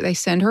they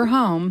send her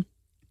home.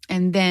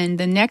 And then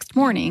the next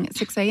morning at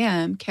 6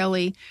 a.m.,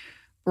 Kelly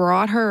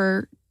brought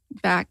her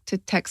back to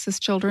Texas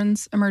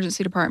Children's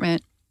Emergency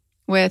Department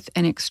with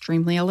an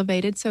extremely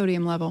elevated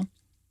sodium level.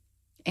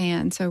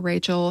 And so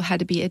Rachel had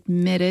to be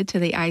admitted to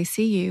the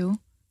ICU.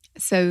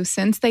 So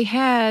since they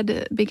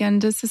had begun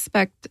to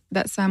suspect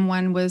that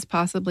someone was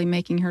possibly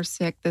making her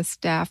sick, the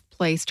staff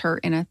placed her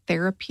in a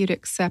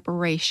therapeutic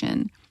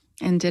separation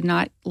and did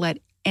not let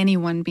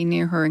anyone be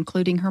near her,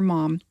 including her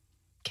mom,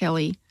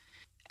 Kelly.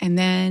 And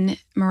then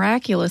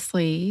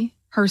miraculously,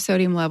 her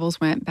sodium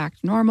levels went back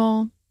to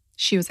normal.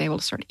 She was able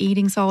to start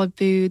eating solid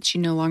foods. She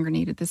no longer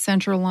needed the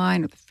central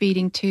line or the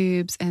feeding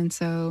tubes. And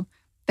so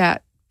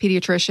that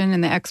pediatrician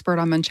and the expert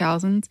on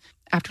Munchausen's,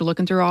 after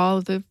looking through all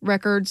of the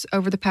records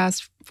over the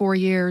past 4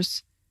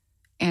 years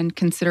and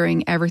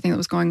considering everything that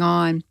was going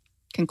on,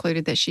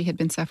 concluded that she had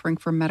been suffering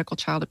from medical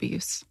child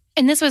abuse.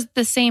 And this was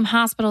the same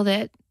hospital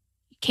that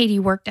Katie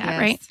worked at,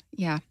 right?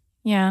 Yeah.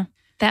 Yeah.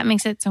 That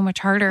makes it so much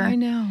harder. I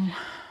know.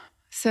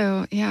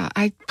 So, yeah,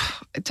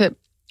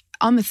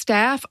 on the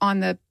staff,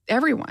 on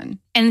everyone.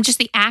 And just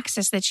the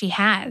access that she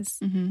has,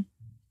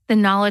 the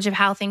knowledge of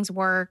how things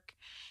work,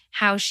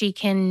 how she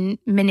can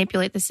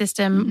manipulate the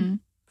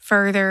system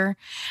further.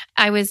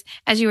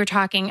 As you were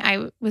talking,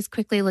 I was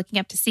quickly looking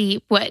up to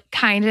see what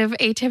kind of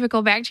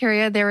atypical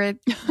bacteria there were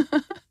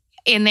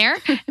in there.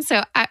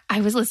 So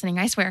I was listening,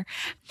 I swear.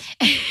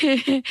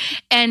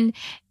 And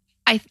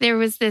there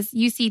was this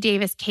UC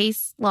Davis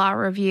case law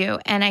review,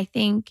 and I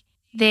think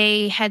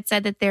they had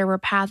said that there were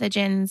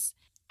pathogens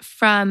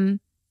from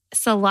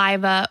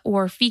saliva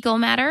or fecal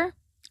matter.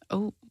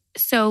 Oh.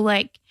 So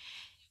like,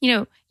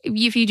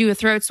 if you do a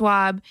throat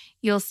swab,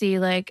 you'll see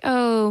like,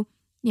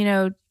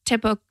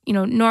 typical,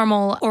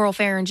 normal oral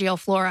pharyngeal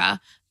flora,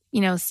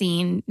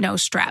 seeing no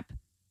strep.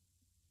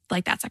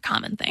 Like that's a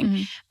common thing.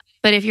 Mm-hmm.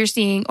 But if you're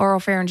seeing oral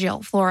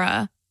pharyngeal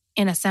flora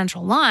in a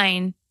central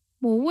line,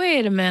 well,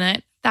 wait a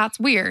minute, that's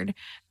weird.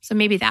 So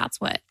maybe that's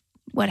what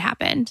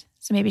happened.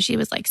 So maybe she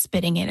was like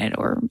spitting in it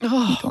or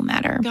fecal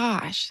matter.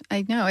 Gosh,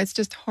 I know. It's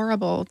just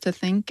horrible to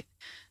think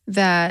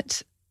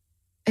that.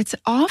 It's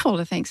awful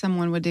to think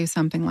someone would do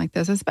something like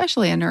this,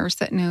 especially a nurse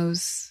that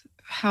knows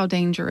how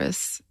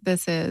dangerous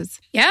this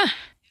is. Yeah.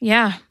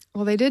 Yeah.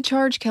 Well, they did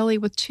charge Kelly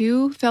with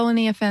 2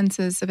 felony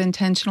offenses of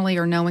intentionally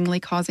or knowingly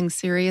causing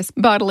serious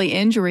bodily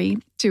injury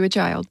to a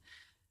child.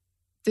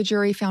 The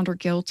jury found her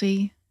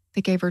guilty.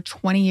 They gave her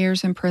 20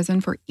 years in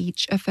prison for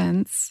each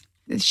offense.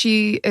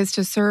 She is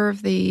to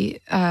serve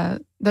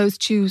those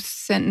 2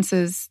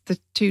 sentences, the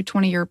 2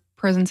 20-year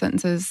prison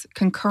sentences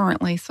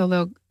concurrently,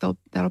 so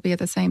that'll be at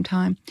the same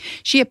time.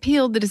 She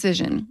appealed the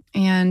decision,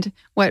 and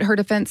what her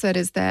defense said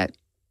is that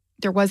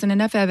there wasn't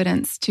enough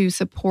evidence to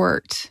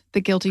support the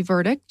guilty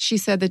verdict. She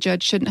said the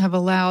judge shouldn't have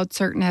allowed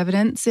certain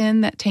evidence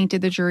in that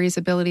tainted the jury's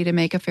ability to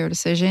make a fair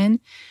decision,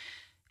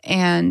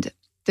 and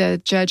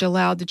the judge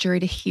allowed the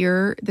jury to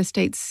hear the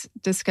state's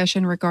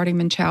discussion regarding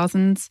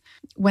Munchausen's.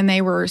 When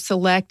they were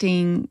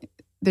selecting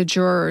the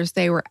jurors,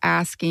 they were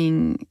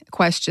asking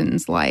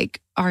questions like,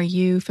 are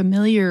you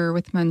familiar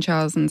with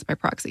Munchausen's by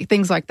proxy?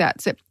 Things like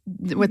that. So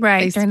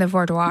during the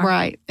voir dire.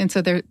 Right. And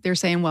so they're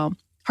saying, well,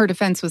 her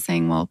defense was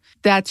saying, well,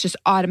 that's just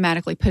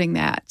automatically putting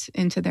that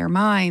into their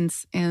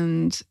minds,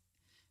 and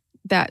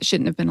that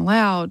shouldn't have been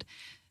allowed.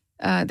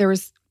 There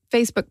was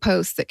Facebook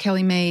posts that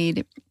Kelly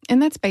made,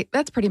 and that's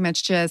pretty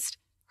much just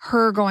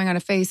her going on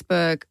a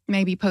Facebook,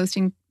 maybe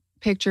posting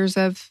pictures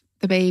of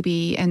the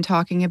baby and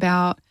talking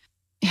about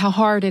how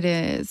hard it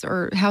is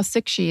or how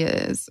sick she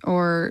is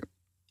or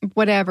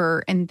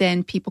whatever, and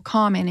then people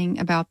commenting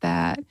about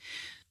that.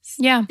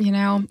 Yeah.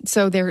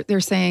 So they're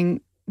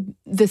saying,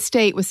 the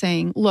state was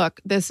saying, look,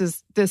 this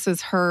is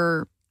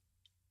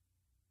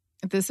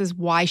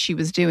why she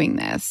was doing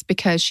this,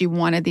 because she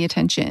wanted the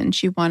attention.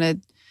 She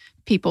wanted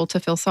people to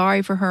feel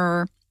sorry for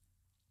her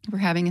for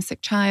having a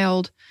sick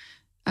child.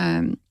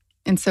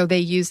 And so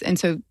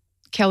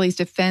Kelly's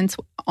defense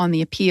on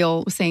the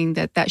appeal was saying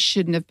that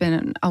shouldn't have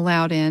been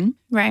allowed in.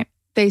 Right.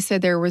 They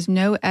said there was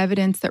no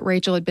evidence that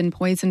Rachel had been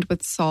poisoned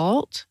with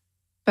salt,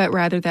 but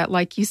rather that,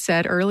 like you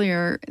said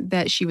earlier,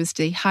 that she was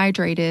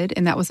dehydrated,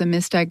 and that was a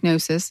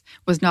misdiagnosis,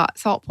 was not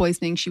salt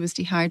poisoning. She was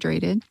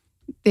dehydrated.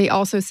 They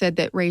also said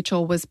that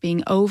Rachel was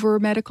being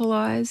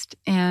over-medicalized,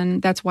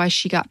 and that's why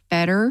she got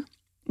better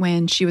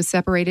when she was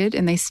separated,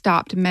 and they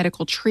stopped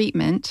medical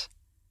treatment.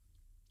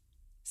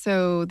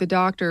 So the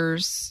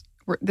doctors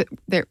were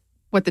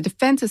what the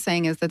defense is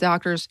saying is the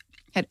doctors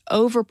had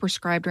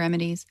overprescribed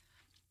remedies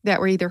that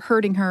were either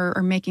hurting her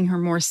or making her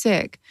more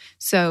sick.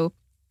 So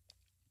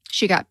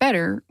she got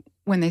better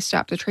when they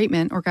stopped the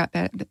treatment, or got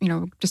better,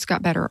 just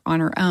got better on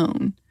her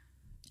own.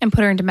 And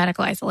put her into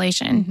medical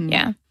isolation. Mm-hmm.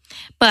 Yeah.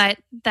 But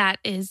that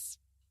is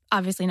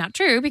obviously not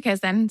true, because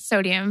then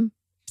sodium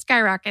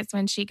skyrockets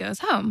when she goes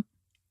home.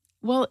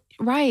 Well,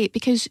 right,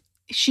 because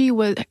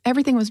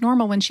everything was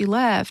normal when she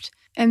left.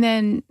 And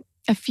then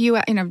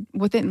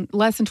within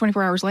less than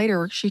 24 hours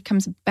later, she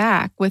comes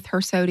back with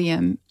her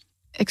sodium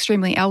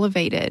extremely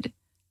elevated.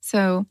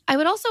 So I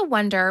would also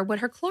wonder what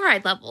her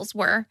chloride levels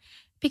were,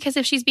 because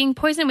if she's being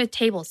poisoned with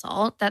table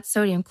salt, that's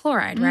sodium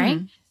chloride,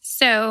 right?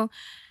 So,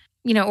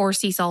 or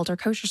sea salt or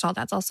kosher salt,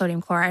 that's all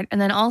sodium chloride.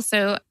 And then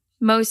also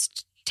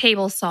most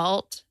table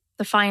salt,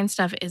 the fine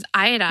stuff, is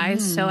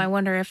iodized. So I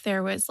wonder if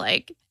there was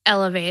like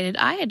elevated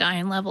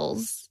iodine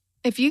levels.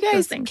 If you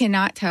guys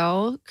cannot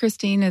tell,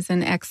 Christine is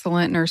an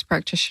excellent nurse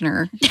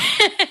practitioner.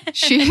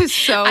 She is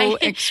so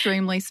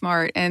extremely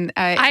smart. And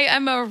I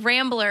am a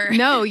rambler.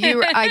 No,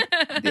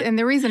 and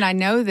the reason I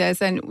know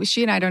this, and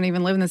she and I don't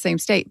even live in the same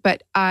state,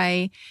 but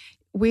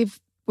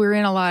we're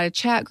in a lot of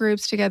chat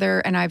groups together,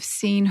 and I've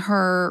seen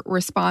her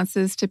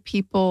responses to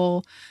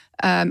people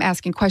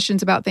asking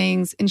questions about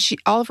things, and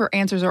all of her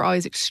answers are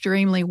always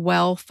extremely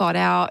well thought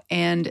out,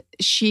 and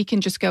she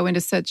can just go into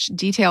such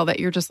detail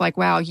that you're just like,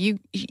 wow,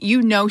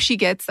 she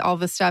gets all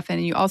this stuff,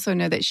 and you also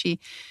know that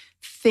she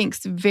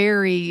thinks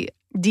very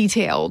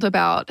detailed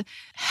about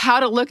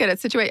how to look at a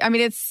situation. I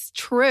mean, it's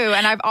true,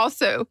 and I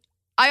also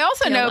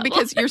know,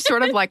 because you're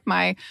sort of like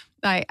my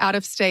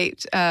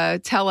out-of-state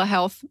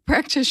telehealth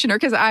practitioner,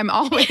 because I'm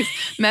always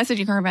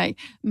messaging her about,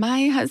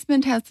 my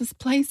husband has this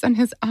place on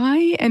his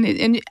eye, and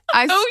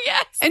oh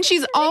yes, and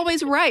she's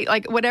always right.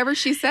 Like whatever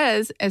she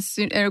says, as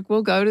soon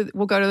we'll go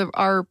to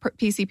our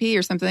PCP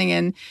or something,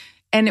 and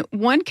in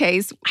one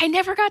case, I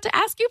never got to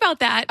ask you about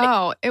that.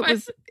 Oh,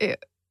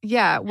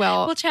 yeah.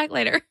 Well, we'll chat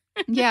later.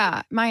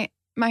 Yeah, my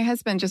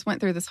husband just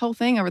went through this whole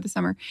thing over the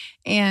summer,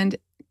 and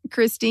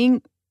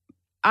Christine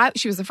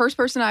she was the first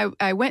person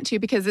I went to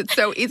because it's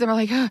so easy. I'm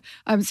like, oh,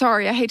 I'm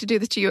sorry. I hate to do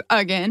this to you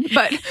again.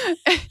 But,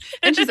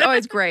 and she's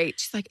always great.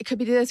 She's like, it could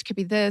be this, it could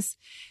be this.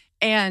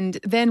 And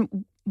then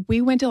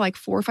we went to like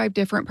 4 or 5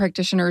 different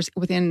practitioners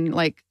within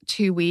like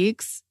 2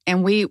 weeks.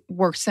 And we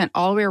were sent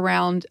all the way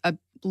around a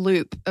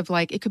loop of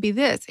like, it could be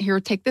this. Here,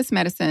 take this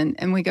medicine.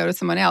 And we go to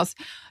someone else.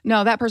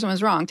 No, that person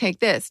was wrong. Take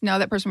this. No,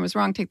 that person was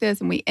wrong. Take this.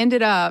 And we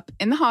ended up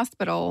in the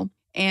hospital,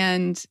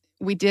 and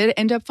we did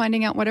end up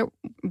finding out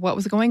what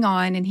was going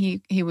on. And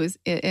he was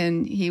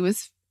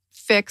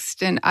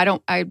fixed. And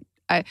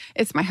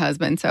it's my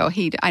husband. So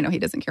I know he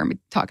doesn't care me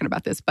talking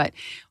about this, but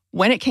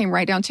when it came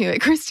right down to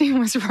it, Christine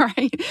was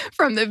right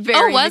from the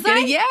very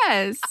beginning.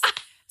 Yes.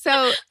 So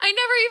I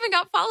never even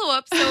got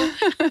follow-up. So,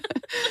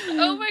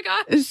 oh my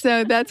gosh.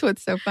 So that's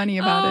what's so funny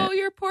about it. Oh,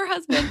 your poor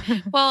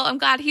husband. Well, I'm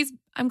glad his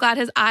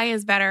eye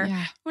is better.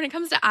 Yeah. When it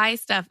comes to eye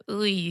stuff,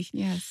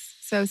 yes,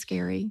 so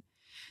scary.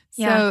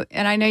 Yeah. So,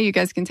 and I know you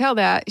guys can tell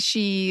that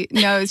she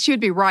knows she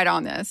would be right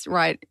on this,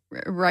 right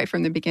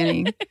from the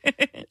beginning.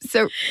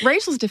 So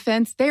Rachel's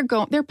defense, they're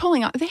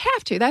pulling out. They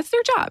have to. That's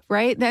their job,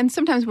 right? Then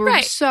sometimes we're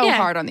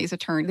hard on these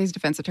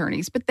defense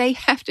attorneys, but they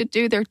have to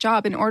do their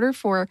job in order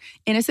for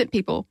innocent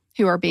people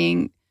who are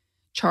being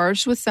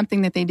charged with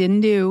something that they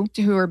didn't do,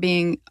 who are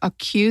being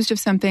accused of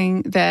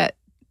something that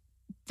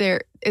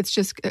it's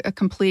just a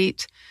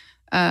complete,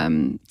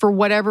 for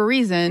whatever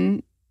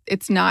reason,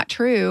 it's not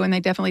true, and they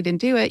definitely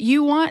didn't do it.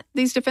 You want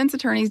these defense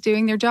attorneys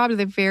doing their job to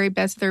the very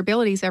best of their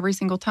abilities every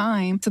single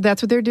time. So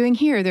that's what they're doing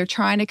here. They're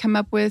trying to come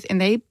up with, and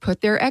they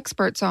put their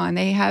experts on.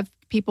 They have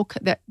people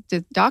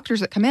the doctors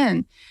that come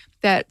in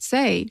that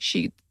say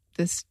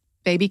this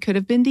baby could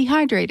have been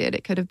dehydrated.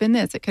 It could have been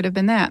this. It could have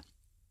been that.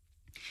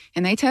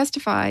 And they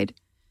testified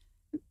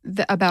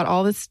about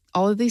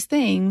all of these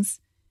things,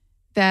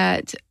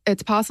 that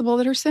it's possible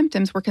that her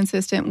symptoms were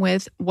consistent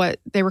with what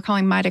they were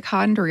calling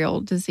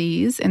mitochondrial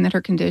disease, and that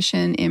her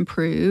condition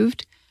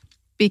improved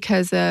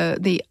because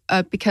the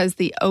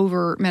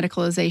over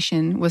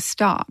medicalization was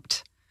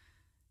stopped.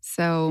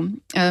 So,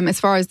 as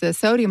far as the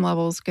sodium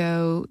levels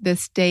go, the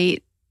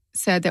state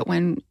said that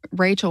when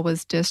Rachel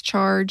was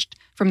discharged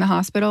from the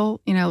hospital,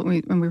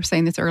 when we were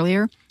saying this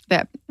earlier,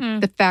 that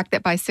the fact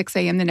that by 6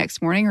 a.m. the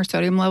next morning her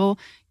sodium level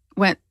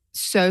went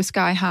so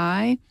sky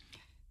high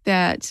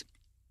that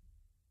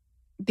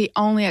the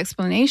only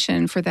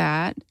explanation for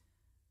that,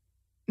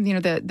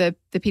 the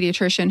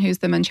pediatrician who's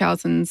the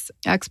Munchausen's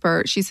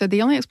expert, she said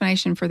the only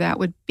explanation for that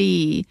would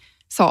be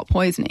salt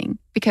poisoning,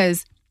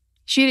 because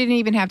she didn't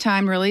even have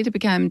time really to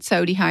become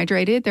so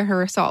dehydrated that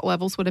her salt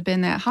levels would have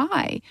been that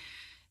high.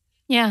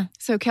 Yeah.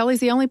 So Kelly's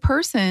the only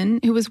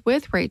person who was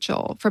with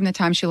Rachel from the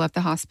time she left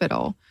the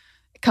hospital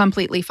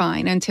completely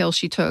fine until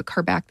she took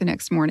her back the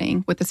next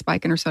morning with a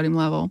spike in her sodium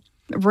level.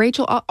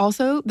 Rachel,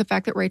 also the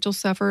fact that Rachel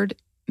suffered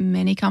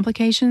many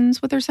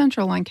complications with her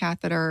central line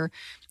catheter.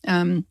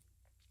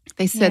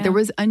 They said there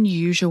was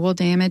unusual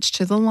damage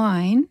to the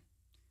line,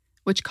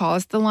 which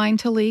caused the line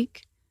to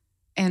leak,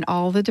 and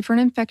all the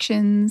different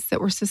infections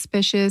that were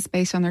suspicious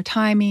based on their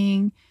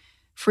timing,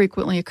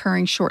 frequently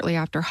occurring shortly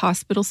after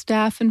hospital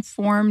staff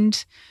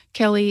informed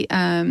Kelly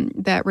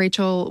that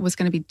Rachel was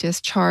going to be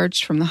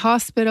discharged from the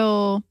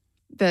hospital,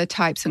 the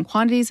types and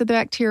quantities of the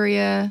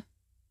bacteria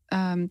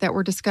that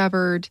were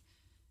discovered,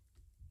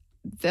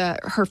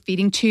 her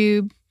feeding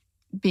tube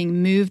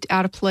being moved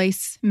out of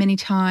place many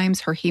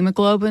times, her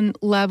hemoglobin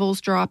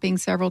levels dropping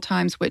several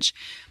times, which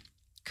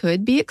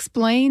could be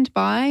explained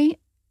by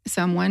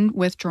someone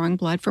withdrawing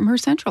blood from her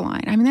central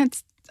line. I mean,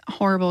 that's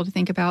horrible to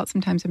think about.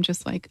 Sometimes I'm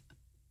just like,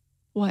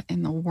 what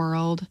in the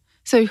world?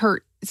 So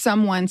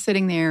someone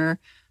sitting there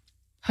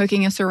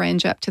hooking a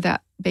syringe up to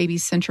that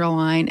baby's central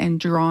line and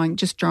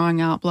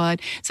drawing out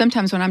blood.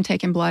 Sometimes when I'm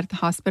taking blood at the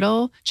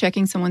hospital,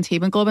 checking someone's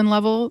hemoglobin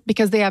level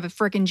because they have a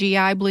freaking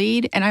GI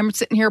bleed, and I'm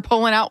sitting here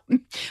pulling out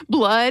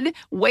blood,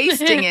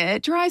 wasting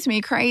it, drives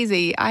me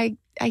crazy. I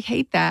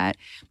hate that.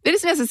 But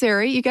it's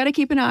necessary. You got to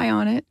keep an eye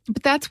on it.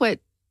 But that's what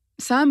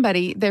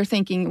somebody they're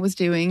thinking was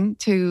doing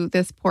to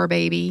this poor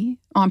baby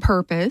on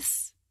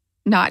purpose,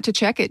 not to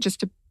check it, just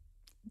to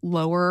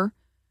lower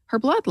her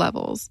blood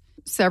levels.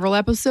 Several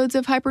episodes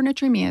of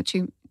hypernatremia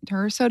to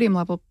her sodium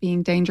level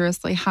being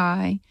dangerously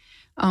high,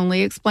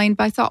 only explained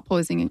by salt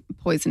poisoning,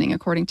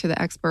 according to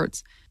the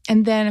experts.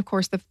 And then, of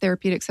course, the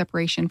therapeutic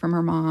separation from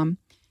her mom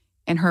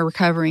and her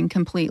recovering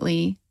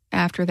completely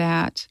after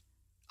that.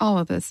 All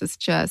of this is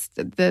just,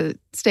 the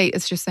state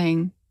is just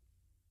saying,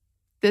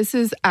 this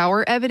is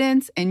our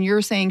evidence, and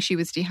you're saying she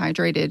was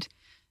dehydrated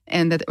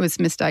and that it was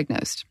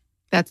misdiagnosed.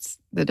 That's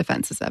the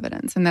defense's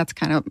evidence. And that's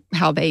kind of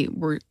how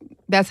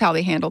that's how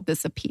they handled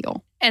this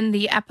appeal. And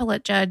the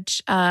appellate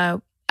judge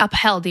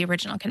upheld the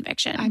original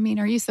conviction. I mean,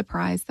 are you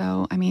surprised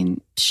though? I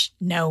mean,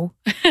 no.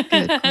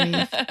 Good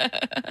grief.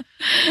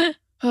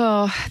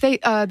 Oh,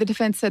 the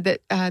defense said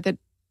that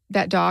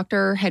that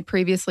doctor had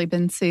previously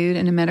been sued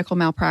in a medical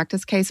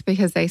malpractice case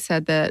because they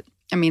said that,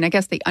 I mean, I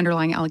guess the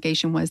underlying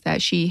allegation was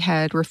that she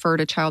had referred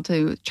a child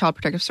to Child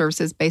Protective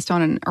Services based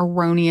on an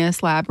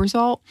erroneous lab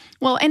result.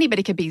 Well,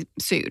 anybody could be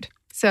sued.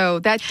 So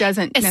that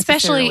doesn't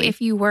especially if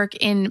you work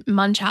in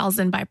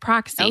Munchausen by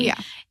proxy. Oh, yeah.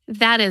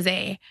 That is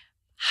a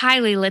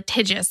highly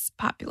litigious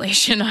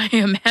population, I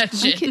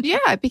imagine.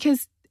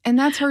 Because, and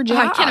that's her job.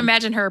 I can't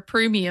imagine her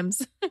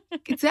premiums.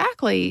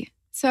 Exactly.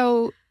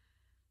 So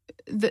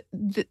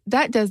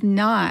that does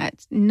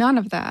not, none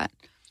of that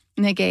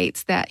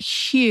negates that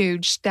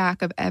huge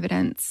stack of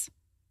evidence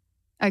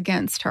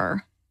against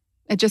her.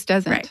 It just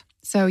doesn't. Right.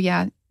 So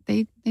yeah,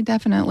 they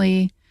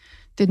definitely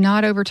did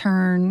not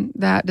overturn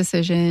that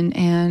decision.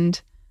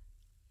 And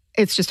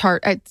it's just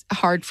hard. It's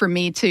hard for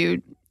me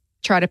to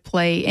try to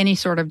play any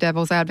sort of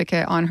devil's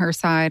advocate on her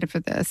side for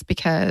this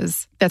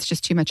because that's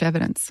just too much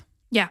evidence.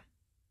 Yeah.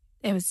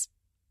 It was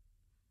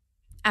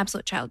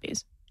absolute child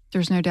abuse.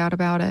 There's no doubt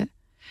about it.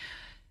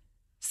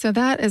 So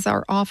that is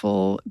our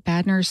awful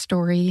bad nurse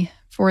story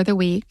for the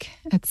week.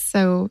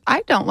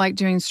 I don't like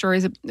doing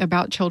stories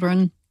about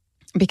children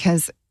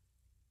because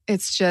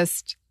it's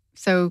just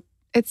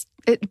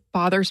it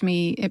bothers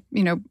me.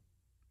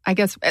 I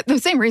guess the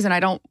same reason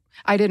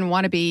I didn't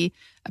want to be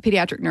a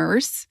pediatric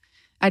nurse.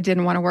 I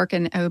didn't want to work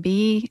in OB.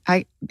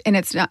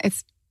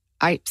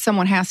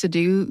 Someone has to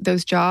do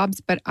those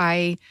jobs, but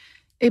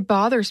it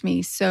bothers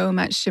me so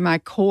much to my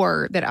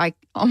core that I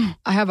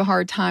have a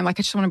hard time. Like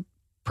I just want to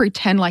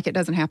pretend like it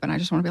doesn't happen. I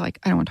just want to be like,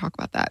 I don't want to talk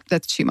about that.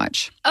 That's too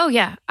much. Oh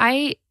yeah.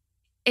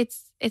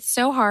 It's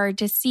so hard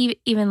to see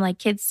even like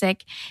kids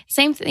sick.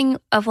 Same thing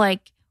of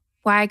like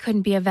why I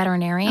couldn't be a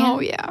veterinarian. Oh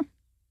yeah.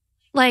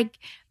 Like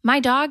my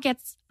dog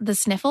gets the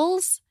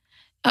sniffles.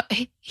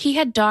 He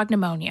had dog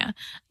pneumonia.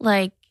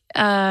 Like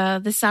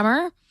this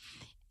summer,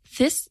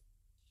 this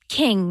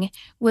king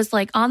was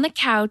like on the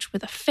couch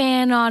with a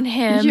fan on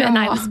him, and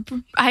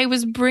I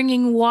was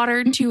bringing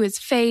water to his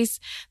face.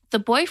 The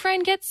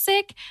boyfriend gets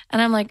sick,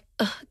 and I'm like,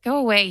 go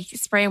away.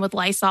 Spray him with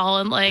Lysol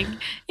and like,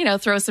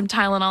 throw some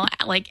Tylenol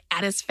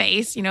at his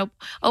face.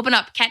 Open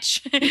up,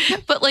 catch.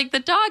 But like the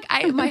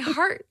dog, my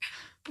heart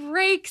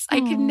breaks. I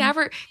could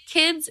never.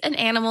 Kids and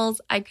animals,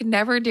 I could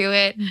never do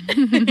it.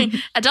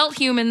 Adult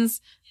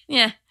humans,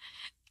 yeah.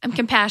 I'm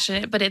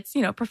compassionate, but it's,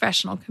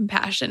 professional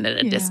compassion at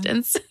a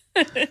distance.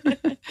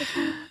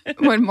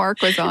 When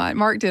Mark was on,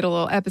 Mark did a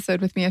little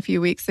episode with me a few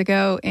weeks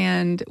ago,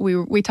 and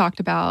we talked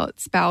about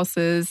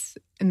spouses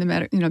in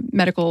the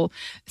medical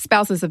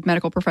spouses of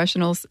medical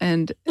professionals.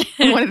 And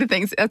one of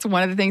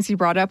the things he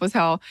brought up was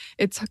how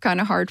it's kind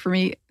of hard for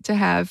me to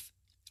have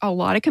a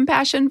lot of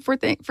compassion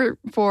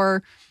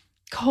for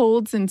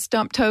colds and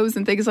stump toes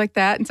and things like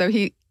that. And so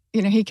he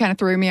kind of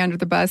threw me under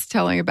the bus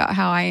telling about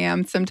how I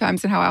am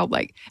sometimes and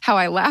how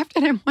I laughed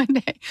at him one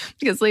day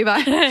because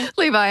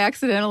Levi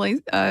accidentally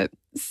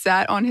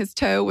sat on his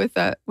toe with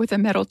a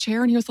metal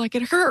chair, and he was like,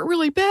 it hurt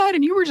really bad,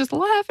 and you were just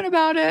laughing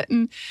about it.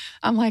 And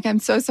I'm like, I'm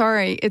so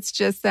sorry. It's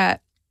just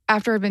that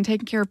after I've been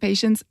taking care of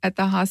patients at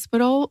the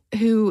hospital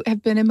who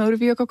have been in motor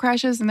vehicle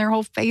crashes and their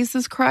whole face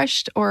is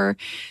crushed, or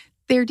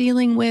they're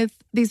dealing with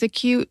these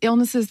acute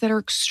illnesses that are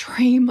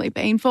extremely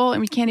painful and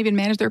we can't even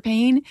manage their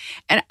pain.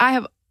 And I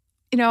have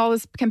all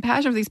this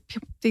compassion for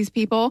these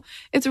people.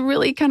 It's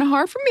really kind of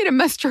hard for me to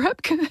muster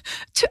up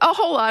to a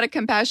whole lot of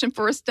compassion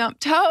for a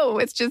stumped toe.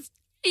 It's just,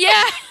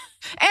 yeah.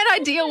 And I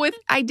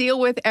deal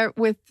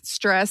with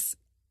stress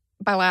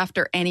by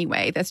laughter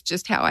anyway. That's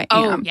just how I am.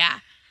 Oh yeah.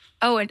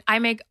 Oh, and I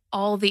make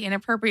all the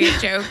inappropriate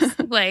jokes,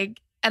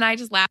 and I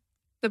just laugh.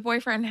 The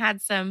boyfriend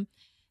had some.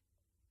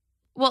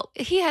 Well,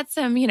 he had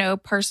some,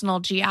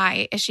 personal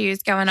GI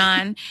issues going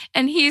on,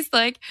 and he's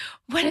like,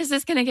 "When is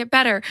this going to get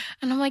better?"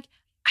 And I'm like,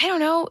 I don't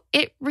know.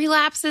 It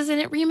relapses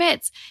and it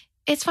remits.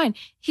 It's fine.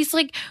 He's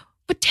like,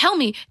 but tell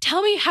me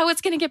how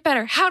it's going to get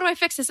better. How do I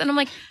fix this? And I'm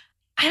like,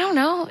 I don't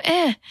know.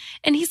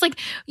 And he's like,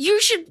 you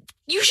should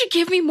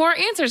give me more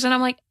answers. And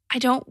I'm like, I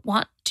don't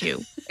want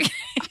to.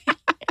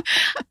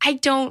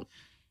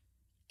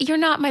 You're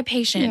not my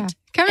patient. Yeah.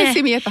 Come and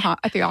see me at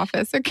the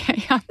office.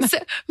 Okay. So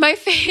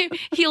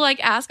he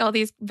asked all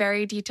these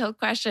very detailed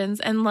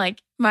questions, and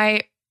like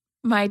my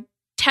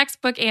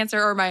textbook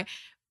answer or my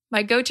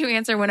go-to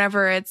answer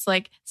whenever it's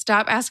like,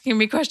 stop asking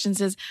me questions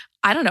is,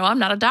 I don't know, I'm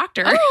not a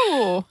doctor.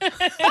 Oh.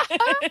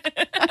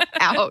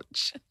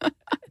 Ouch. I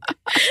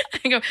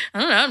go, I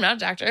don't know, I'm not a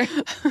doctor.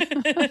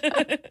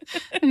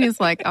 And he's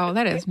like, oh,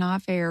 that is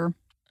not fair.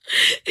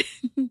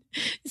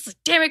 He's like,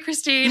 damn it,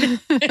 Christine.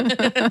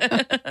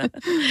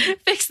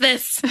 Fix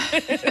this.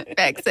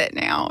 Fix it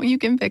now. You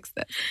can fix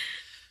this.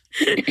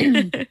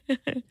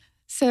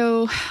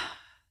 So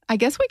I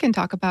guess we can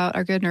talk about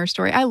our good nurse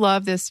story. I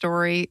love this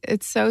story.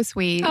 It's so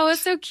sweet. Oh,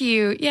 it's so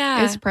cute.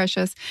 Yeah. It's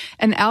precious.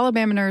 An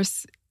Alabama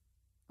nurse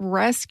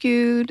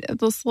rescued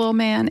this little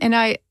man.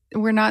 And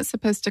we're not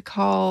supposed to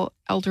call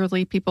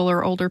elderly people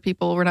or older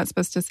people. We're not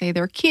supposed to say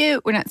they're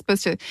cute. We're not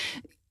supposed to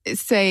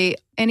say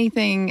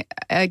anything,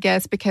 I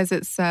guess, because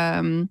it's,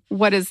 I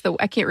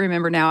can't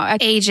remember now.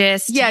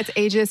 Ageist. Yeah, it's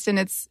ageist, and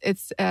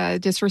it's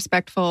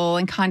disrespectful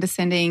and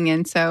condescending.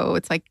 And so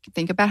it's like,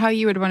 think about how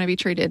you would want to be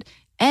treated.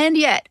 And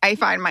yet I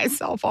find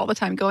myself all the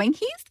time going,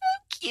 he's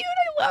so cute.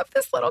 I love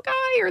this little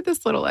guy or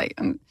this little,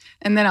 and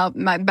then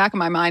my back of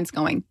my mind's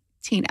going,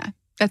 Tina,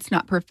 that's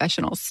not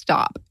professional.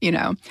 Stop.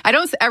 I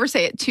don't ever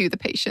say it to the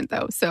patient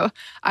though. So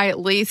I at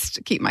least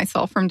keep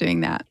myself from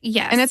doing that.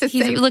 Yes. And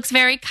he looks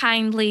very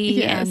kindly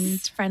Yes.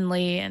 and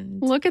friendly.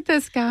 And look at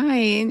this guy,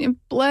 and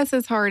bless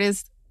his heart,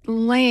 is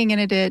laying in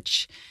a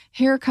ditch.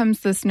 Here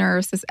comes this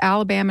nurse, this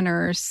Alabama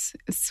nurse,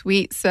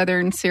 sweet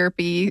Southern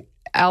syrupy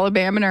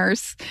Alabama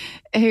nurse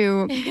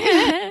who,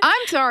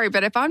 I'm sorry,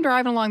 but if I'm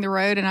driving along the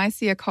road and I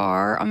see a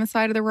car on the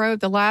side of the road,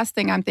 the last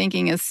thing I'm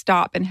thinking is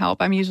stop and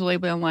help. I'm usually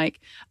being like,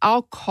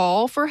 I'll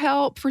call for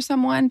help for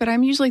someone, but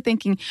I'm usually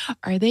thinking,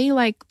 are they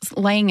like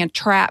laying a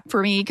trap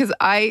for me? Because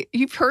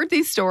you've heard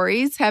these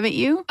stories, haven't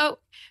you? Oh,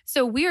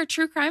 so we are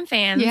true crime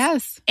fans.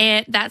 Yes.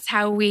 And that's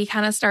how we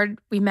kind of started.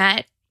 We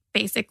met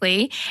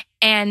basically.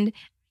 And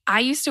I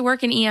used to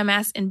work in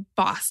EMS in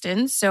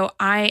Boston. So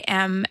I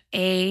am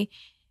a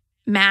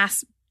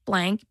Mass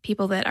blank.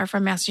 People that are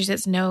from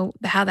Massachusetts know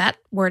how that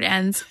word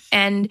ends.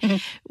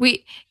 And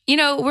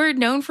we're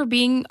known for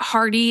being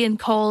hardy and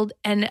cold.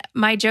 And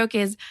my joke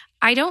is,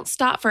 I don't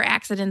stop for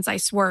accidents. I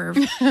swerve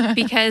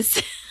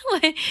because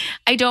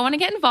I don't want to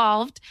get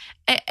involved.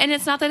 And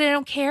it's not that I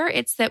don't care.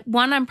 It's that,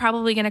 one, I'm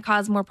probably going to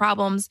cause more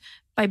problems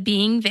by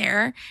being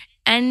there.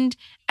 And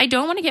I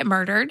don't want to get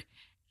murdered.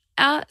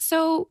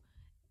 So,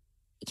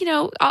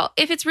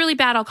 if it's really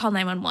bad, I'll call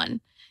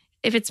 911.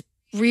 If it's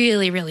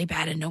really, really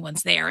bad and no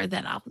one's there,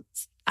 then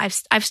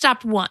I've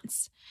stopped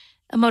once.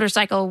 A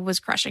motorcycle was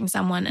crushing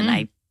someone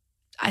and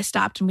I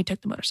stopped and we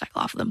took the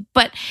motorcycle off of them.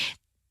 But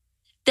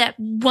that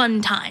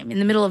one time in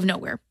the middle of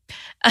nowhere.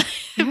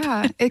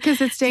 Yeah,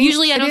 because it's dangerous.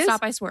 Usually I don't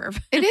stop, I swerve.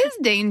 It is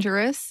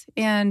dangerous,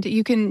 and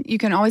you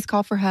can always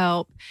call for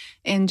help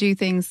and do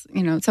things,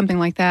 something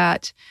like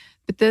that.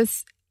 But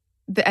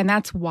and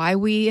that's why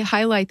we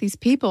highlight these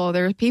people.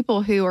 There are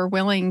people who are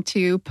willing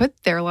to put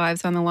their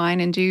lives on the line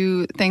and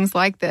do things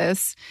like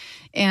this.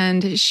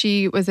 And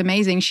she was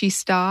amazing. She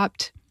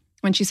stopped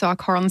when she saw a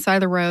car on the side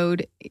of the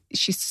road.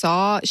 She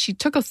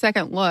took a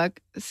second look,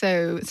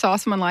 so saw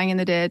someone lying in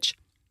the ditch,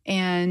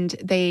 and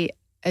they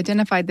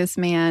identified this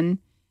man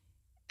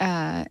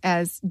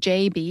as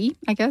JB.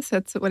 I guess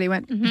that's what he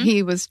went. Mm-hmm.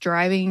 He was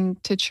driving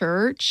to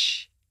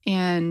church,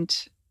 and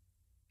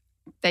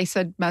they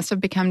said must have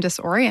become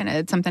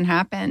disoriented. Something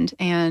happened.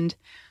 And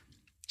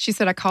she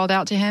said, I called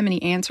out to him and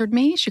he answered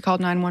me. She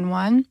called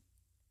 911.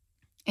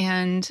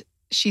 And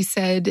she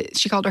said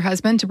she called her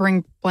husband to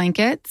bring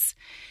blankets.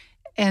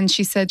 And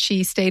she said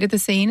she stayed at the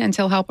scene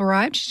until help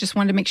arrived. She just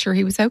wanted to make sure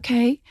he was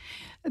okay.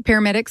 The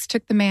paramedics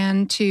took the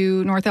man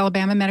to North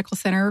Alabama Medical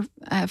Center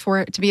for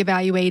it to be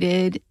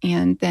evaluated.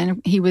 And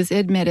then he was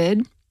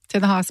admitted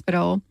to the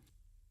hospital.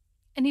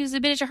 And he was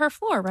admitted to her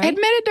floor, right?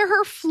 Admitted to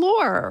her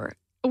floor.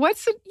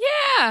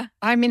 Yeah.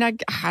 I mean,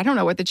 I don't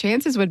know what the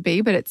chances would be,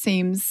 but it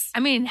seems...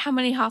 I mean, how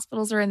many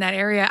hospitals are in that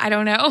area? I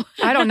don't know.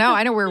 I don't know.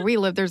 I know where we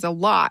live, there's a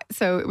lot.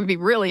 So it would be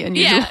really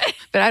unusual. Yeah.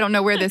 But I don't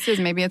know where this is.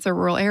 Maybe it's a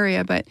rural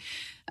area. But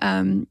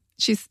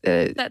she's...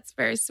 that's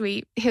very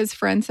sweet. His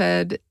friend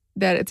said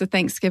that it's a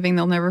Thanksgiving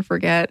they'll never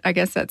forget. I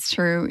guess that's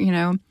true.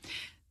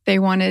 They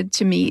wanted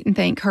to meet and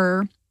thank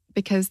her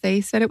because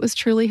they said it was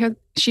truly her.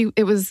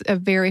 It was a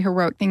very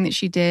heroic thing that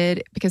she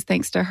did, because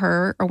thanks to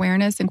her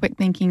awareness and quick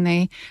thinking,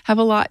 they have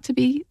a lot to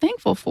be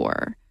thankful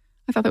for.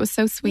 I thought that was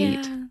so sweet.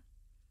 Yeah,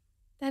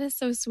 that is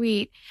so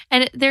sweet.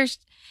 And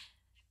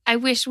I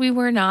wish we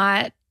were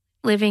not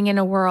living in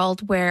a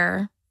world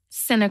where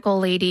cynical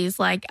ladies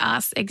like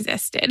us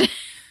existed.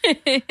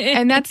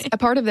 And that's a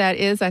part of that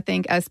is, I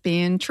think, us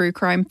being true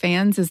crime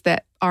fans, is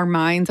that our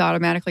minds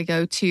automatically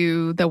go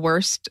to the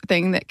worst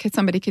thing that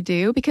somebody could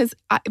do. Because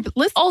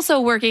also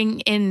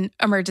working in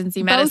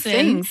emergency medicine. Both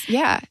things,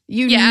 yeah.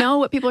 You know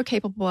what people are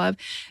capable of.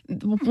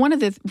 One of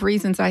the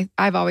reasons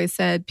I've always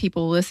said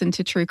people listen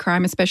to true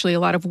crime, especially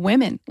a lot of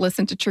women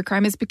listen to true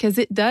crime, is because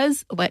it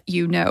does let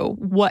you know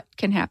what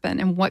can happen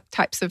and what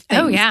types of things.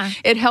 Oh, yeah.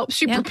 It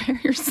helps you prepare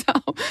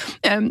yourself.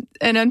 And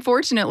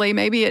unfortunately,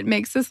 maybe it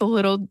makes us a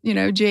little,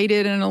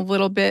 jaded and a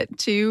little bit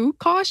too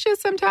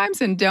cautious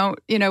sometimes, and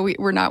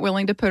we're not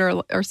willing to put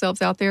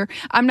ourselves out there.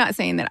 I'm not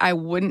saying that I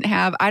wouldn't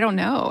have. I don't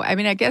know. I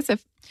mean, I guess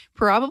if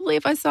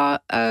I saw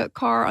a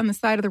car on the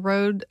side of the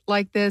road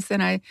like this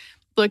and I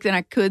looked and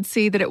I could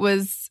see that it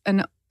was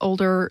an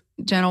older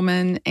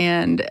gentleman,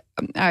 and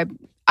I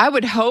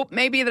would hope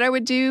maybe that I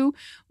would do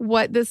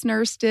what this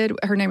nurse did.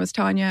 Her name was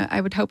Tanya.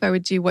 I would hope I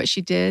would do what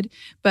she did,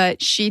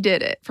 but she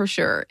did it for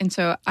sure. And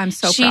so I'm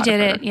so proud of her. She did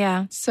it,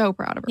 yeah. So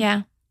proud of her.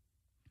 Yeah.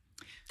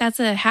 That's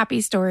a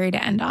happy story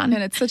to end on.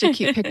 And it's such a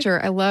cute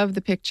picture. I love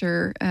the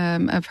picture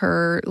of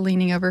her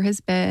leaning over his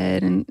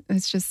bed. And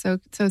it's just so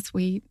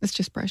sweet. It's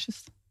just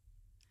precious.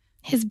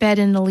 His bed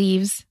in the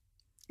leaves.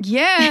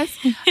 Yes.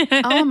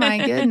 Oh,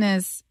 my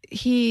goodness.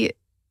 He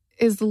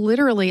is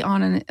literally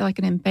on an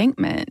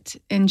embankment,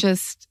 and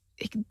just,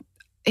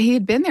 he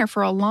had been there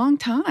for a long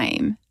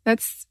time.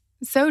 That's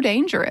so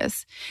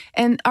dangerous.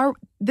 And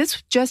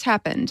this just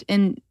happened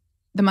in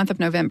the month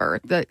of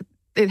November.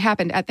 It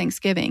happened at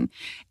Thanksgiving,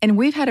 and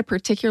we've had a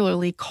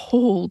particularly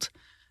cold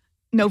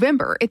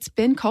November. It's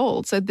been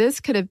cold. So this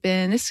could have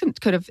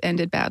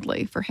ended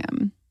badly for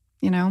him,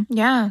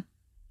 Yeah.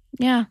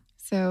 Yeah.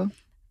 So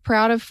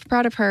proud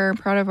of her,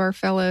 proud of our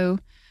fellow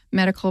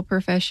medical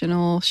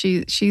professional.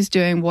 She's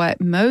doing what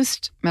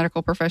most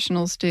medical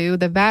professionals do,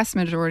 the vast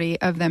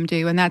majority of them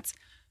do, and that's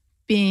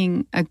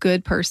being a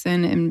good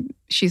person, and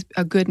she's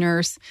a good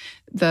nurse.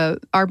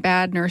 Our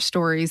bad nurse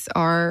stories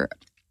are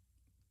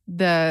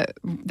the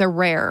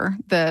rare,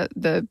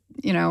 the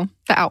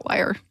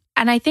outlier.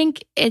 And I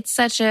think it's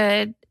such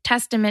a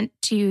testament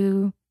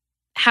to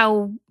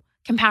how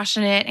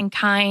compassionate and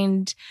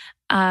kind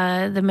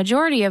the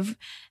majority of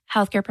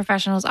healthcare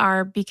professionals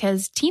are,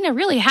 because Tina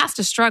really has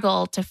to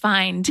struggle to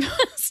find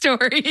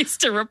stories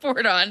to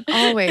report on.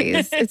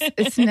 Always.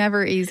 It's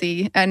never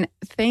easy. And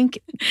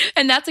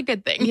that's a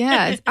good thing.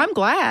 Yes. I'm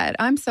glad.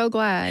 I'm so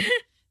glad.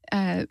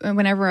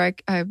 Whenever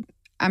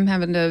I'm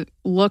having to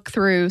look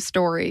through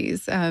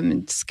stories,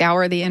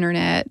 scour the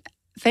internet.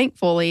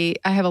 Thankfully,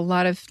 I have a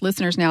lot of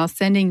listeners now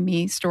sending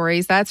me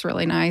stories. That's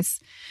really nice.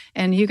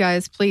 And you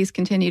guys, please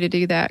continue to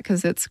do that,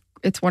 because it's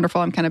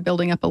wonderful. I'm kind of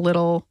building up a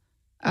little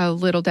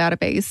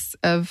database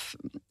of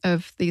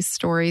these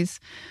stories.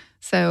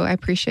 So I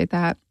appreciate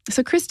that.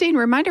 So Christine,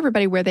 remind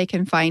everybody where they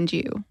can find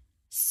you.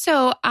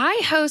 So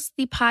I host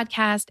the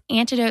podcast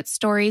Antidote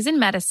Stories in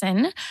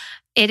Medicine.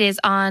 It is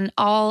on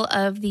all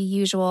of the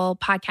usual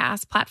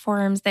podcast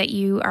platforms that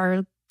you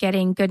are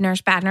getting Good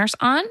Nurse, Bad Nurse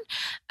on.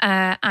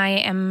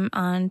 I am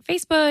on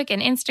Facebook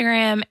and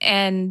Instagram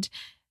and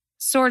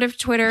sort of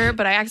Twitter,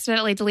 but I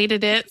accidentally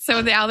deleted it.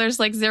 So now there's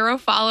like 0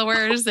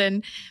 followers.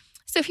 And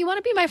so if you want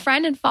to be my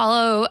friend and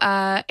follow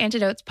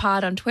Antidotes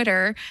Pod on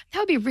Twitter, that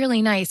would be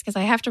really nice, because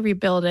I have to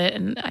rebuild it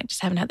and I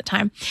just haven't had the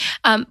time.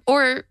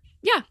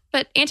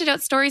 But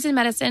Antidote Stories in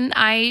Medicine,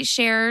 I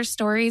share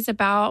stories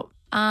about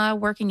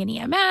working in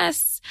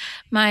EMS,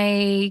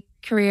 my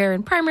career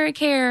in primary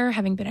care,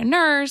 having been a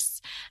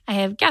nurse. I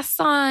have guests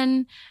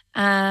on.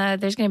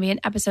 There's going to be an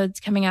episode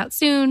coming out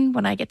soon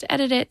when I get to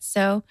edit it.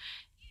 So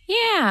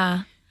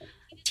yeah,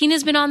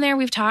 Tina's been on there.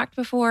 We've talked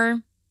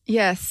before.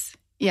 Yes.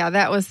 Yeah,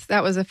 that was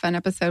a fun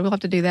episode. We'll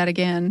have to do that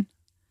again.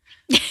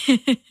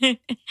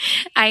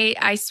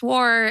 I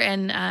swore,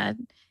 and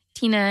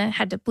Tina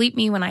had to bleep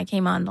me when I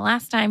came on the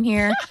last time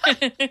here.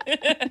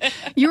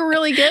 You were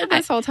really good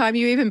this whole time.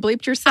 You even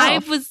bleeped yourself. I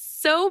was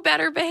so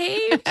better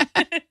behaved.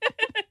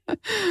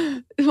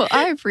 Well,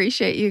 I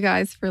appreciate you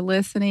guys for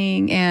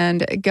listening,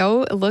 and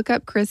go look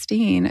up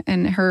Christine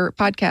and her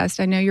podcast.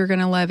 I know you're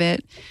going to love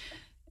it.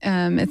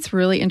 It's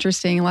really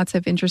interesting. Lots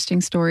of interesting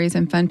stories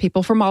and fun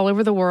people from all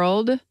over the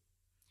world.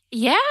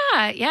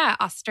 Yeah.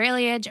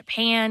 Australia,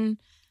 Japan.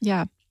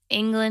 Yeah.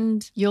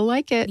 England. You'll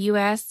like it.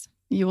 US.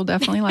 You will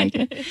definitely like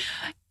it.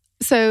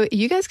 So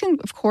you guys can,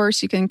 of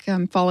course, you can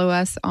come follow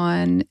us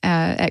on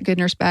at Good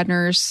Nurse, Bad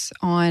Nurse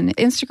on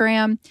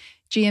Instagram,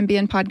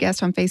 GMBN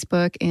Podcast on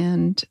Facebook,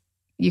 and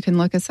you can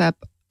look us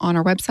up on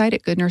our website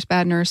at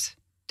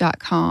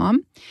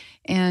goodnursebadnurse.com.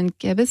 And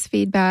give us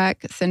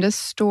feedback, send us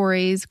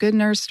stories, good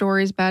nurse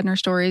stories, bad nurse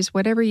stories,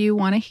 whatever you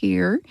want to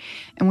hear.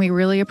 And we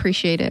really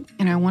appreciate it.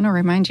 And I want to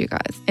remind you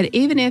guys that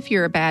even if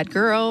you're a bad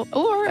girl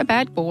or a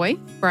bad boy,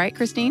 right,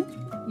 Christine?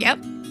 Yep.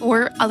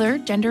 Or other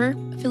gender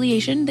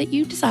affiliation that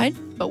you decide.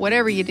 But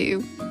whatever you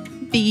do,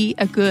 be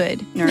a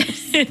good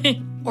nurse.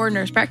 Or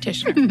nurse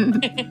practitioner.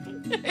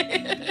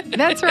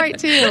 That's right,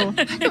 too.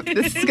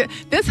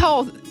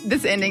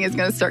 This ending is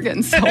going to start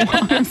getting so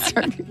long.